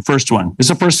brought out the first one.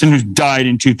 It's a person who died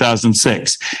in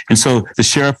 2006. And so the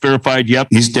sheriff verified, yep,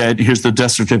 he's dead. Here's the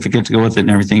death certificate to go with it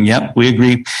and everything. Yep, we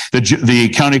agree.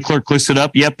 The county clerk looks it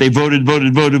up. Yep, they voted.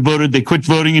 They quit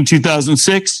voting in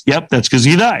 2006. Yep, that's because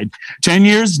he died. 10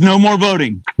 years, no more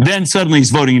voting. Then suddenly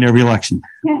he's voting in every election.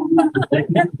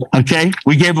 Okay.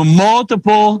 We gave him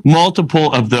multiple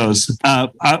of those.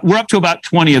 We're up to about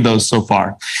 20 of those so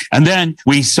far. And then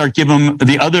we start giving them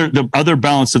the other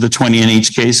balance of the 20 in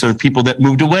each case are people that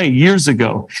moved away years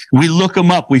ago. We look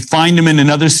them up. We find them in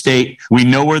another state. We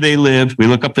know where they live. We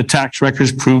look up the tax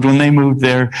records proved when they moved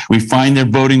there. We find their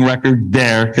voting record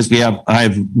there because I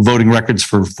have voting records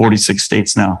for 46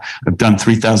 states now. I've done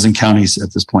 3,000 counties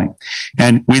at this point.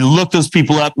 And we look those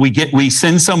people up. We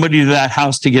send somebody to that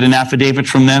house to get an affidavit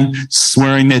from them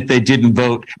swearing that they didn't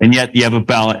vote, and yet you have a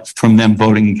ballot from them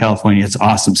voting in California. It's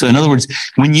awesome. So in other words,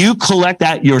 when you collect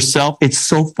that yourself, it's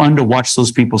so fun to watch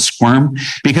those people squirm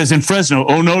because in Fresno,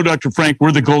 oh no, Dr. Frank,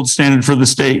 we're the gold standard for the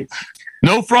state.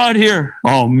 No fraud here.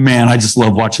 Oh man, I just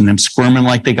love watching them squirming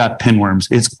like they got pinworms.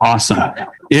 It's awesome.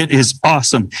 It is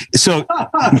awesome. So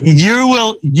you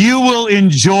will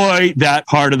enjoy that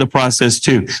part of the process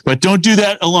too, but don't do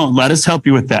that alone. Let us help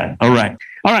you with that. All right.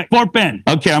 All right, Fort Bend.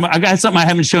 Okay, I got something I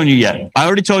haven't shown you yet. I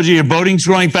already told you your voting's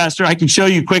growing faster. I can show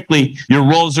you quickly your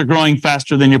rolls are growing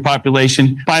faster than your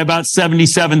population by about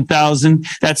 77,000.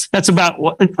 That's about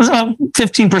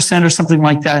 15% or something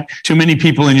like that. Too many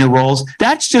people in your rolls.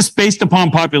 That's just based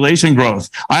upon population growth.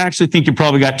 I actually think you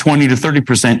probably got 20 to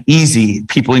 30% easy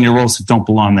people in your rolls that don't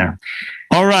belong there.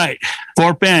 All right,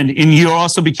 Fort Bend, and you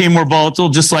also became more volatile,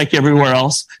 just like everywhere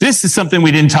else. This is something we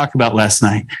didn't talk about last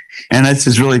night, and this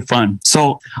is really fun.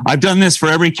 So I've done this for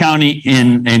every county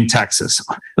in Texas.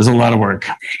 There's a lot of work.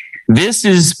 This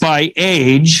is by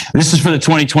age. This is for the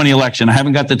 2020 election. I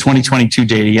haven't got the 2022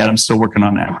 data yet. I'm still working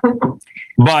on that.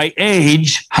 By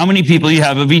age, how many people you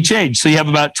have of each age. So you have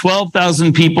about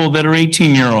 12,000 people that are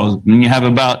 18-year-olds, and you have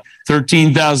about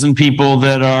 13,000 people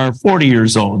that are 40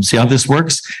 years old. See how this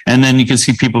works? And then you can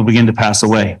see people begin to pass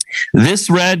away. This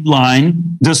red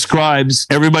line describes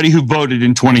everybody who voted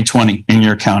in 2020 in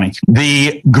your county.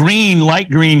 The green, light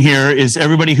green here is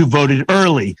everybody who voted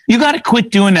early. You got to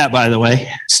quit doing that, by the way.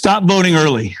 Stop voting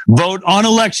early. Vote on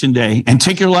election day and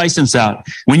take your license out.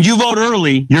 When you vote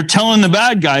early, you're telling the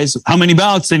bad guys how many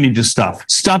ballots they need to stuff.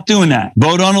 Stop doing that.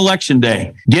 Vote on election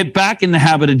day. Get back in the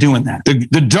habit of doing that.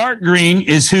 The dark green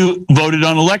is who voted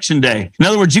on election day. In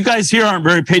other words, you guys here aren't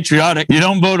very patriotic. You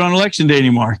don't vote on election day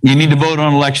anymore. You need to vote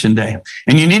on election day.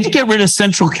 And you need to get rid of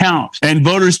central count and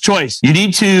voters' choice. You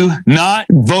need to not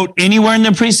vote anywhere in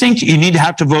the precinct. You need to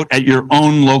have to vote at your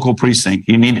own local precinct.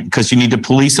 You need, because you need to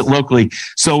police it locally.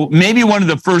 So maybe one of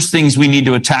the first things we need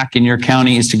to attack in your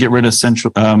county is to get rid of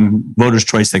central voters'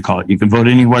 choice, they call it. You can vote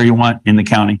anywhere you want in the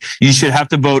county. You should have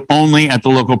to vote only at the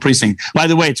local precinct. By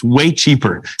the way, it's way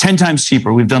cheaper, 10 times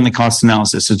cheaper. We've done the cost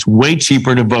analysis. It's way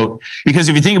cheaper to vote, because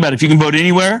if you think about it, if you can vote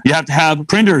anywhere, you have to have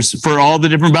printers for all the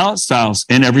different ballot styles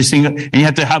and every single, and you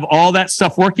have to have all that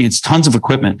stuff working. It's tons of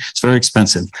equipment. It's very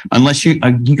expensive. Unless you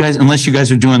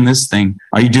guys are doing this thing.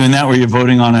 Are you doing that where you're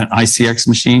voting on an ICX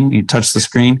machine? You touch the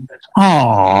screen.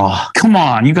 Oh, come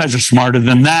on. You guys are smarter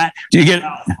than that.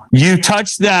 You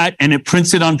touch that and it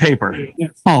prints it on paper.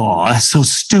 Oh, that's so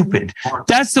stupid.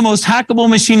 That's the most hackable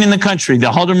machine in the country.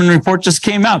 The Haldeman report just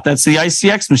came out. That's the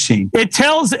ICX machine. It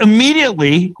tells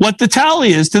immediately what the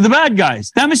tally is to the bad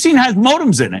guys. That machine has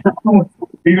modems in it. No,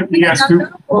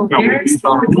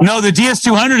 the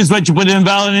DS200 is what you put in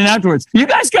ballot in afterwards. You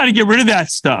guys got to get rid of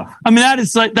that stuff. I mean, that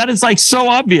is like so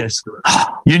obvious.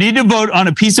 You need to vote on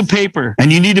a piece of paper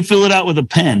and you need to fill it out with a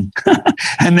pen.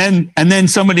 and then you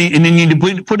need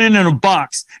to put it in a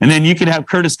box, and then you could have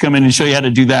Curtis come in and show you how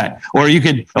to do that. Or you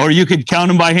could count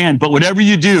them by hand. But whatever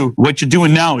you do, what you're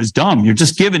doing now is dumb. You're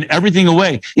just giving everything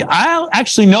away. Yeah, I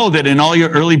actually know that in all your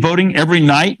early voting, every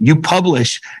night you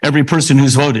publish every person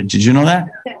who's voted. Did you know that?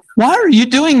 Why are you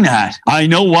doing that? I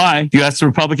know why. You ask the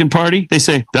Republican Party, they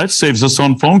say, that saves us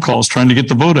on phone calls trying to get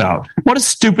the vote out. What a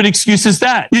stupid excuse is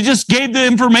that? You just gave the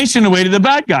information away to the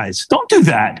bad guys. Don't do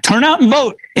that. Turn out and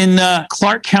vote. In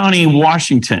Clark County,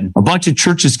 Washington, a bunch of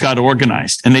churches got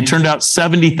organized, and they turned out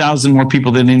 70,000 more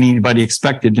people than anybody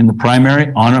expected in the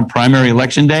primary. On a primary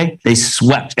election day, they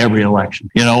swept every election.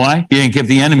 You know why? You didn't give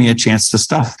the enemy a chance to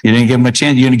stuff. You didn't give them a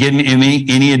chance. You didn't get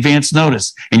any advance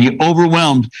notice, and you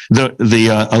overwhelmed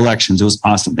the elections. It was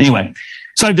awesome. Anyway.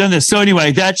 So I've done this. So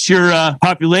anyway, that's your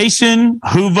population.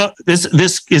 This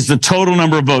is the total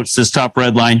number of votes, this top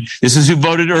red line. This is who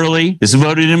voted early. This is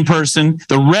voted in person.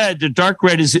 The dark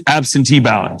red is absentee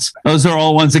ballots. Those are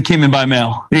all ones that came in by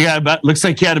mail. Looks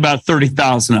like you had about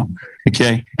 30,000 of them.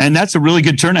 Okay. And that's a really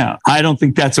good turnout. I don't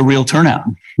think that's a real turnout.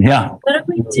 Yeah. What if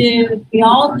we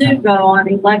all do go on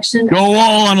election day? Go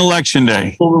all on election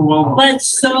day. But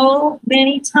so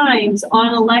many times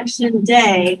on election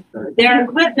day, their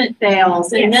equipment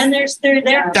fails, and then they're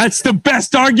there. That's the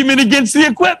best argument against the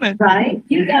equipment. Right?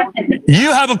 You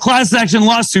have a class action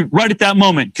lawsuit right at that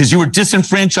moment because you were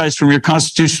disenfranchised from your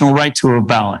constitutional right to a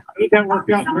ballot. That worked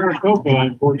out in Maricopa,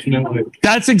 unfortunately.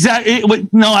 That's exactly.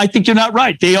 No, I think you're not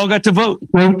right. They all got to vote.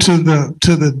 Go to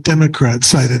the Democrat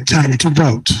side of town to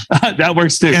vote. That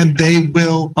works too. And they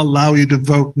will allow you to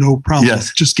vote, no problem.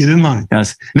 Yes. Just get in line.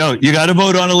 Yes. No, you got to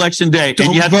vote on election day.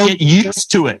 And you have to get used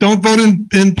to it. Don't vote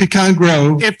in Pecan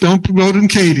Grove. Don't vote in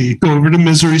Katy. Go over to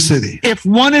Missouri City. If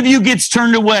one of you gets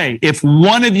turned away,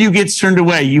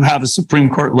 you have a Supreme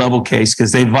Court level case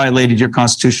because they violated your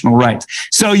constitutional rights.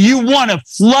 So you want to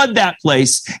flood that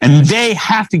place, and they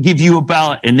have to give you a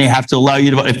ballot, and they have to allow you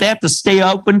to vote. If they have to stay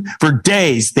open for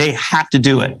days, they have to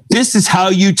do it. This is how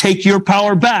you take your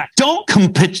power back. Don't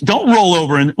roll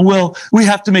over and, well, we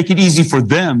have to make it easy for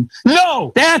them.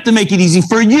 No, they have to make it easy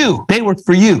for you. They work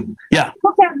for you. Yeah.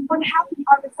 Look at what happened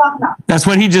on the sauna. That's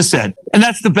what he just said. And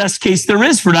that's the best case there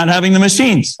is for not having the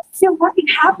machines. feel what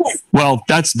happened. Well,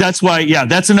 that's why, yeah,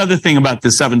 that's another thing about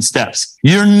the 7 steps.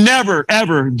 You're never,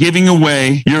 ever giving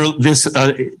away this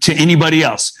to anybody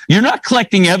else. You're not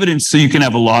collecting evidence so you can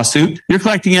have a lawsuit. You're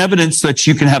collecting evidence so that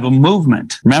you can have a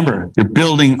movement. Remember, you're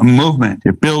building a movement.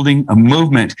 You're building a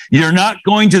movement. You're not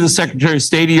going to the Secretary of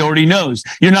State. He already knows.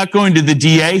 You're not going to the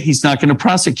DA. He's not going to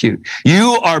prosecute.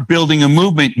 You are building a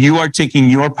movement. You are taking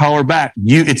your power back.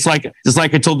 It's like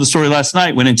I told the story last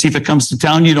night. When Antifa comes to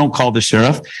town, you don't call the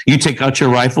sheriff. You take out your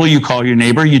rifle. You call your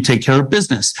neighbor. You take care of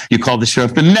business. You call the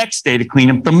sheriff the next day to clean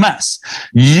up the mess.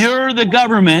 You're the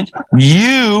government.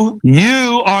 You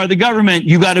are the government.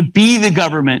 You got to be the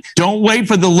government. Don't wait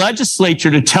for the legislature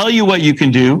to tell you what you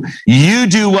can do. You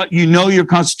do what you know your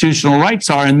constitutional rights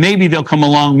are, and maybe they'll come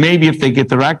along, maybe if they get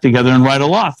their act together and write a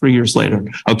law 3 years later.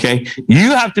 Okay?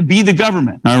 You have to be the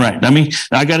government. All right.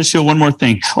 I got to show one more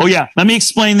thing. Oh yeah. Let me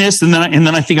explain this, and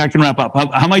then I think I can wrap up.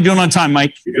 How am I doing on time,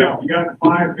 Mike? Yeah, you got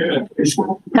 5 minutes.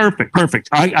 Perfect.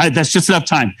 That's just enough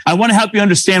time. I want to help you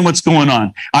understand what's going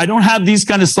on. I don't have these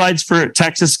kind of slides for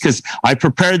Texas because I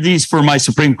prepared these for my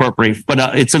Supreme Court brief, but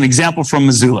it's an example from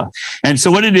Missoula. And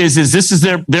so what it is this is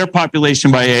their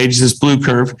population by age, this blue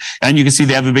curve, and you can see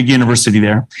they have a big university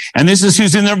there. And this is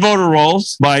who's in their voter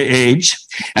rolls by age.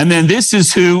 And then this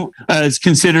is who is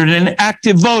considered an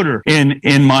active voter in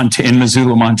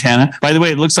Missoula, Montana. By the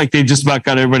way, it looks like they just about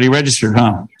got everybody registered,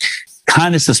 huh?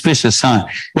 Kind of suspicious, huh?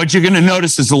 What you're going to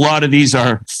notice is a lot of these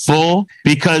are full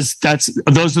because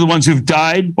those are the ones who've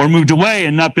died or moved away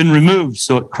and not been removed.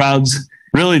 So it crowds.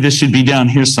 Really, this should be down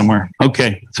here somewhere.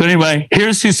 Okay. So anyway,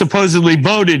 here's who supposedly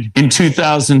voted in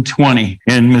 2020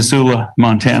 in Missoula,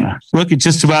 Montana. Look at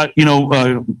just about,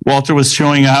 Walter was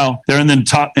showing how they're in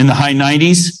the high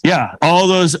 90s. Yeah. All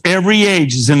those, every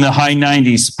age is in the high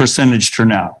 90s percentage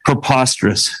turnout.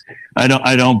 Preposterous. I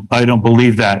don't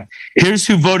believe that. Here's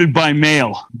who voted by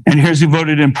mail, and here's who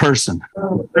voted in person.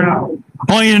 I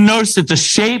want you to notice that the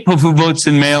shape of who votes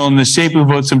in mail and the shape of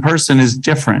who votes in person is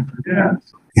different.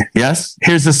 Yes.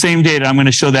 Here's the same data. I'm going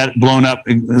to show that blown up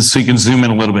so you can zoom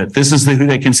in a little bit. This is who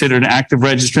they consider an active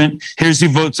registrant. Here's who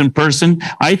votes in person.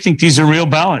 I think these are real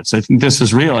ballots. I think this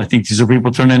is real. I think these are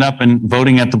people turning up and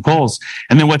voting at the polls.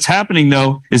 And then what's happening,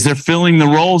 though, is they're filling the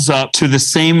rolls up to the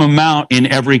same amount in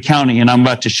every county. And I'm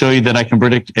about to show you that I can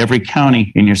predict every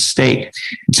county in your state.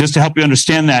 Just to help you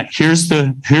understand that, here's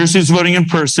who's voting in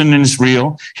person and it's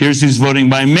real. Here's who's voting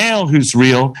by mail who's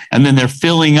real. And then they're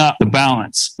filling up the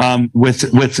balance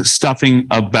with stuffing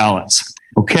of ballots.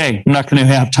 Okay, I'm not going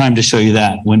to have time to show you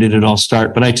that. When did it all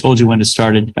start? But I told you when it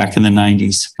started back in the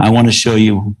 90s. I want to show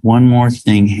you one more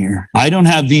thing here. I don't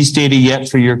have these data yet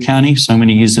for your county, so I'm going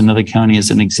to use another county as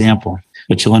an example.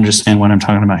 But you'll understand what I'm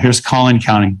talking about. Here's Collin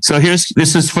County. So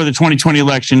this is for the 2020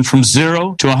 election from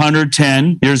 0 to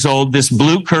 110 years old. This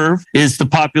blue curve is the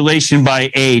population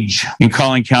by age in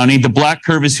Collin County. The black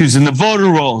curve is who's in the voter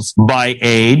rolls by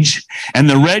age. And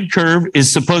the red curve is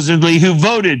supposedly who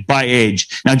voted by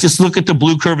age. Now just look at the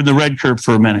blue curve and the red curve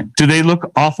for a minute. Do they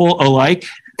look awful alike?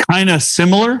 Kind of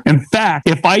similar. In fact,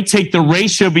 if I take the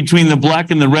ratio between the black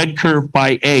and the red curve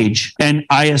by age, and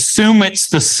I assume it's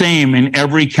the same in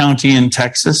every county in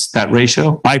Texas, that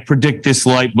ratio, I predict this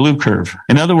light blue curve.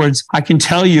 In other words, I can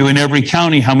tell you in every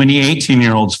county how many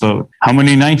 18-year-olds vote, how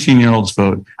many 19-year-olds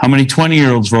vote, how many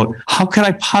 20-year-olds vote. How could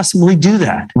I possibly do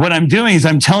that? What I'm doing is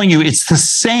I'm telling you it's the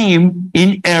same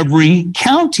in every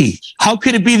county. How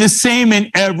could it be the same in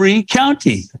every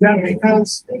county? Yeah,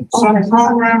 because some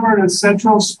programmer in a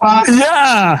central spot.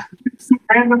 Yeah.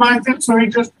 Randomize it so he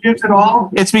just gives it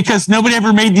all. It's because nobody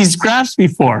ever made these graphs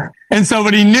before. And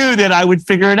somebody knew that I would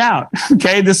figure it out.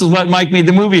 Okay. This is what Mike made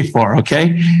the movie for.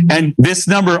 Okay. And this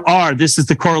number R, this is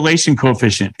the correlation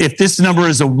coefficient. If this number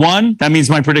is a 1, that means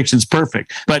my prediction's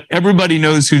perfect. But everybody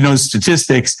knows who knows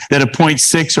statistics that a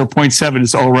 0.6 or 0.7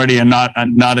 is already not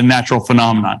a natural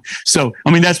phenomenon. So,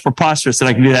 that's preposterous that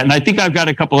I can do that. And I think I've got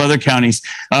a couple other counties,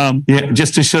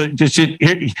 just to show,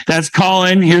 here, that's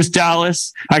Collin. Here's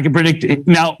Dallas. I can predict it.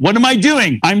 Now, what am I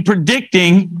doing? I'm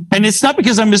predicting, and it's not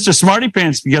because I'm Mr. Smarty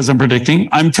Pants, because I'm predicting.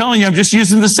 I'm telling you, I'm just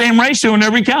using the same ratio in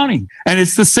every county. And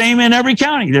it's the same in every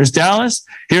county. There's Dallas.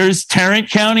 Here's Tarrant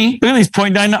County. Look at these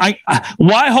 0.9.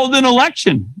 Why hold an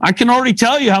election? I can already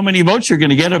tell you how many votes you're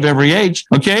going to get of every age.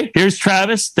 Okay. Here's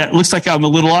Travis. That looks like I'm a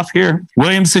little off here.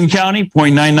 Williamson County,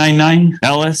 0.999.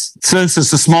 Ellis. So this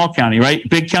is a small county, right?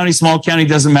 Big county, small county,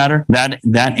 doesn't matter. That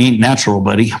ain't natural,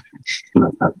 buddy.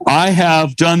 I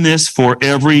have done this for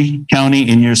every county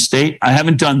in your state. I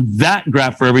haven't done that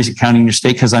graph for every county in your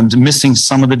state because I'm missing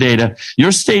some of the data.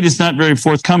 Your state is not very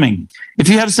forthcoming. If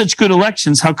you have such good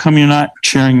elections, how come you're not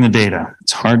sharing the data?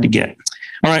 It's hard to get.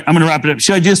 All right, I'm going to wrap it up.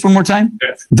 Should I do this one more time?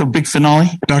 Yes. The big finale?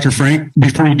 Dr. Frank,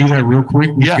 before you do that real quick,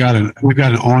 we've Yeah. got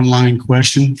an online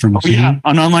question from Tim,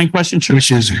 An online question? Sure.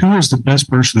 which is who is the best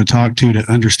person to talk to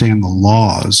understand the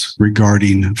laws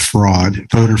regarding fraud,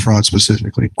 voter fraud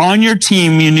specifically? On your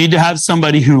team, you need to have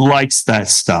somebody who likes that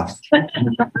stuff.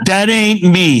 That ain't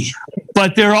me.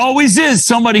 But there always is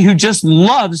somebody who just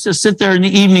loves to sit there in the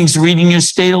evenings reading your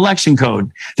state election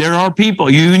code. There are people.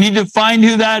 You need to find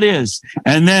who that is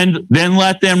and then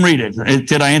let them read it.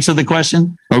 Did I answer the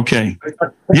question? Okay.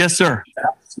 Yes, sir.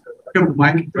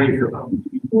 Mike, right here.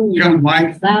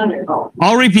 Mike. Louder.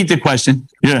 I'll repeat the question.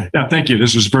 Yeah. Yeah, thank you.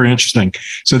 This was very interesting.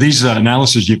 So these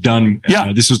analysis you've done,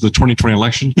 this is the 2020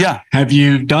 election. Yeah. Have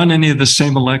you done any of the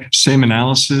same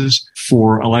analysis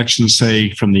for elections, say,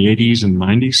 from the 80s and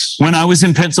 90s? When I was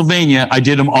in Pennsylvania, I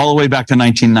did them all the way back to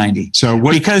 1990. So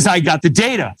because I got the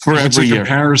data for what's every the year.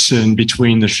 comparison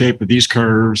between the shape of these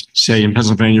curves, say, in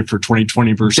Pennsylvania for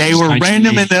 2020 versus They were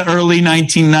random in the early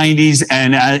 1990s,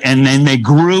 and then they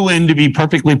grew in to be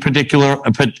perfectly predictable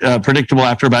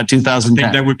after about I 2010.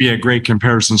 think that would be a great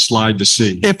comparison slide to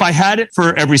see. If I had it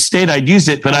for every state, I'd use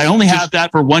it, but I only have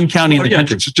that for one county in the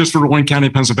country. Just for one county,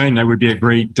 Pennsylvania, that would be a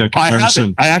great I have comparison.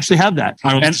 it. I actually have that,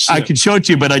 I would and see I it. could show it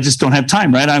to you, but I just don't have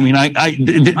time, right? I mean, I could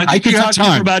you have talk to you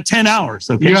time. for about 10 hours.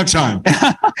 Okay. You have time.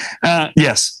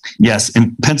 Yes.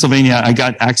 In Pennsylvania, I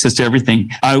got access to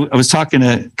everything. I was talking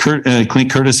to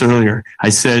Clint Curtis earlier. I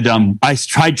said, I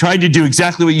tried to do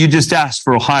exactly what you just asked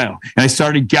for Ohio. And I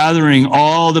started gathering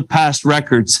all the past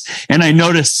records. And I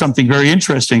noticed something very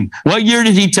interesting. What year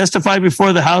did he testify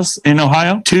before the House in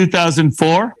Ohio?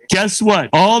 2004. Guess what?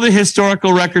 All the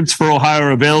historical records for Ohio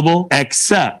are available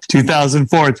except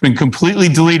 2004. It's been completely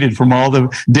deleted from all the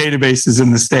databases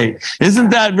in the state. Isn't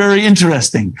that very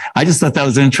interesting? I just thought that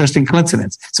was an interesting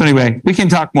coincidence. So anyway, we can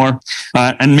talk more,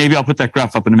 and maybe I'll put that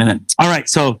graph up in a minute. All right.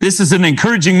 So this is an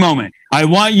encouraging moment. I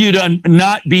want you to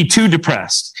not be too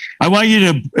depressed. I want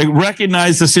you to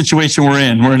recognize the situation we're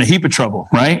in. We're in a heap of trouble,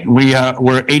 right?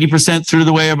 We're 80% through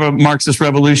the way of a Marxist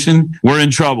revolution. We're in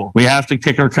trouble. We have to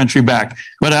take our country back.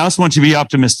 But I also want you to be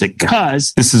optimistic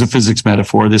because this is a physics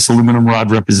metaphor. This aluminum rod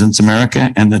represents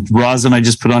America, and the rosin I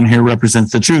just put on here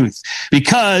represents the truth.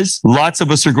 Because lots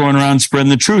of us are going around spreading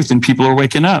the truth, and people are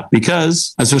waking up.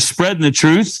 Because as we're spreading the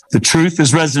truth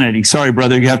is resonating. Sorry,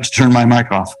 brother, you have to turn my mic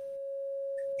off.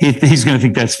 He's going to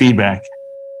think that's feedback,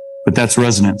 but that's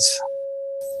resonance.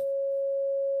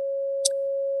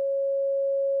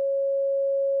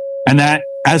 And that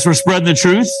as we're spreading the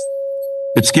truth,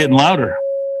 it's getting louder.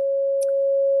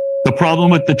 The problem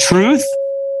with the truth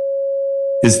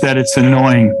is that it's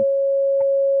annoying.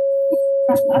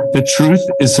 The truth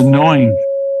is annoying.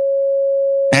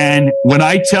 And when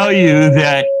I tell you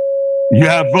that you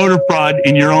have voter fraud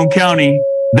in your own county,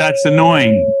 that's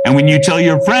annoying. And when you tell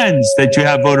your friends that you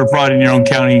have voter fraud in your own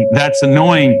county, that's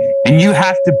annoying. And you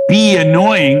have to be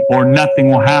annoying or nothing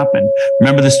will happen.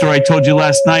 Remember the story I told you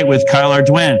last night with Kyle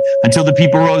Ardoin, until the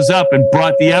people rose up and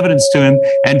brought the evidence to him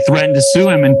and threatened to sue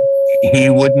him. And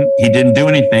he didn't do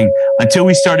anything until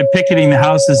we started picketing the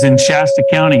houses in Shasta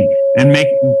County and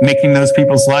making those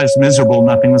people's lives miserable.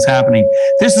 Nothing was happening.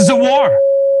 This is a war.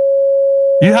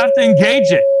 You have to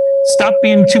engage it. Stop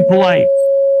being too polite.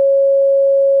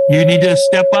 You need to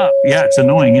step up. Yeah, it's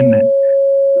annoying, isn't it?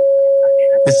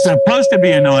 It's supposed to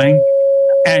be annoying.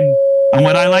 And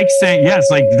what I like saying, yeah, it's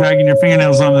like dragging your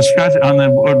fingernails on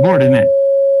the board, isn't it?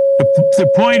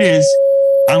 The point is,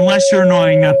 unless you're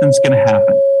annoying, nothing's going to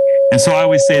happen. And so I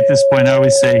always say at this point,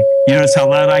 you notice how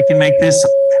loud I can make this?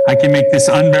 I can make this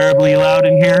unbearably loud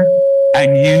in here.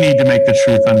 And you need to make the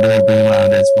truth unbearably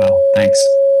loud as well. Thanks.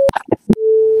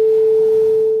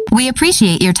 We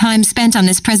appreciate your time spent on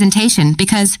this presentation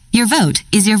because your vote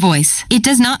is your voice. It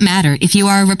does not matter if you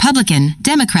are a Republican,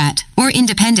 Democrat, or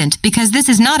Independent because this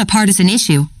is not a partisan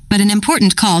issue, but an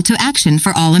important call to action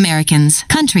for all Americans.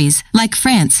 Countries like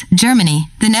France, Germany,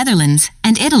 the Netherlands,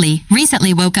 and Italy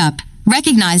recently woke up,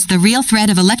 recognized the real threat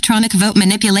of electronic vote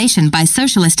manipulation by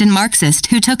socialist and Marxist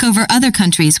who took over other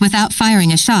countries without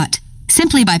firing a shot,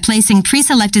 simply by placing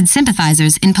pre-selected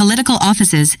sympathizers in political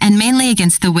offices and mainly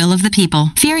against the will of the people.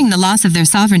 Fearing the loss of their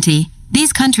sovereignty,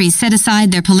 these countries set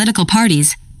aside their political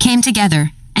parties, came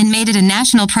together, and made it a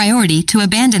national priority to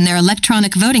abandon their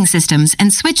electronic voting systems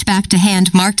and switch back to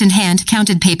hand-marked and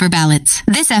hand-counted paper ballots.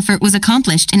 This effort was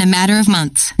accomplished in a matter of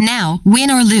months. Now, win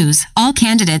or lose, all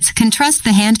candidates can trust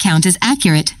the hand count is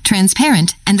accurate,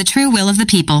 transparent, and the true will of the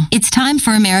people. It's time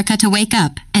for America to wake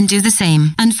up and do the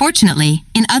same. Unfortunately,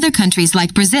 in other countries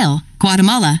like Brazil,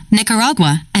 Guatemala,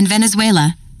 Nicaragua, and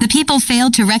Venezuela, The people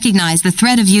failed to recognize the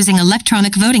threat of using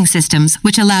electronic voting systems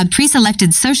which allowed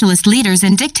pre-selected socialist leaders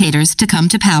and dictators to come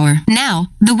to power. Now,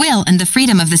 the will and the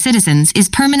freedom of the citizens is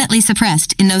permanently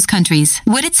suppressed in those countries.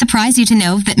 Would it surprise you to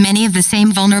know that many of the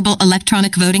same vulnerable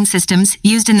electronic voting systems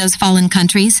used in those fallen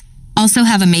countries also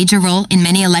have a major role in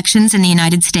many elections in the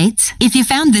United States? If you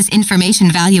found this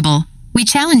information valuable, we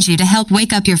challenge you to help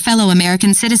wake up your fellow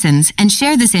American citizens and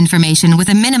share this information with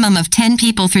a minimum of 10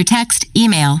 people through text,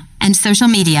 email, and social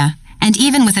media, and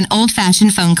even with an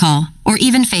old-fashioned phone call, or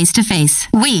even face-to-face.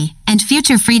 We, and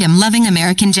future freedom-loving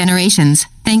American generations,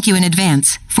 thank you in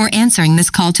advance for answering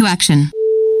this call to action.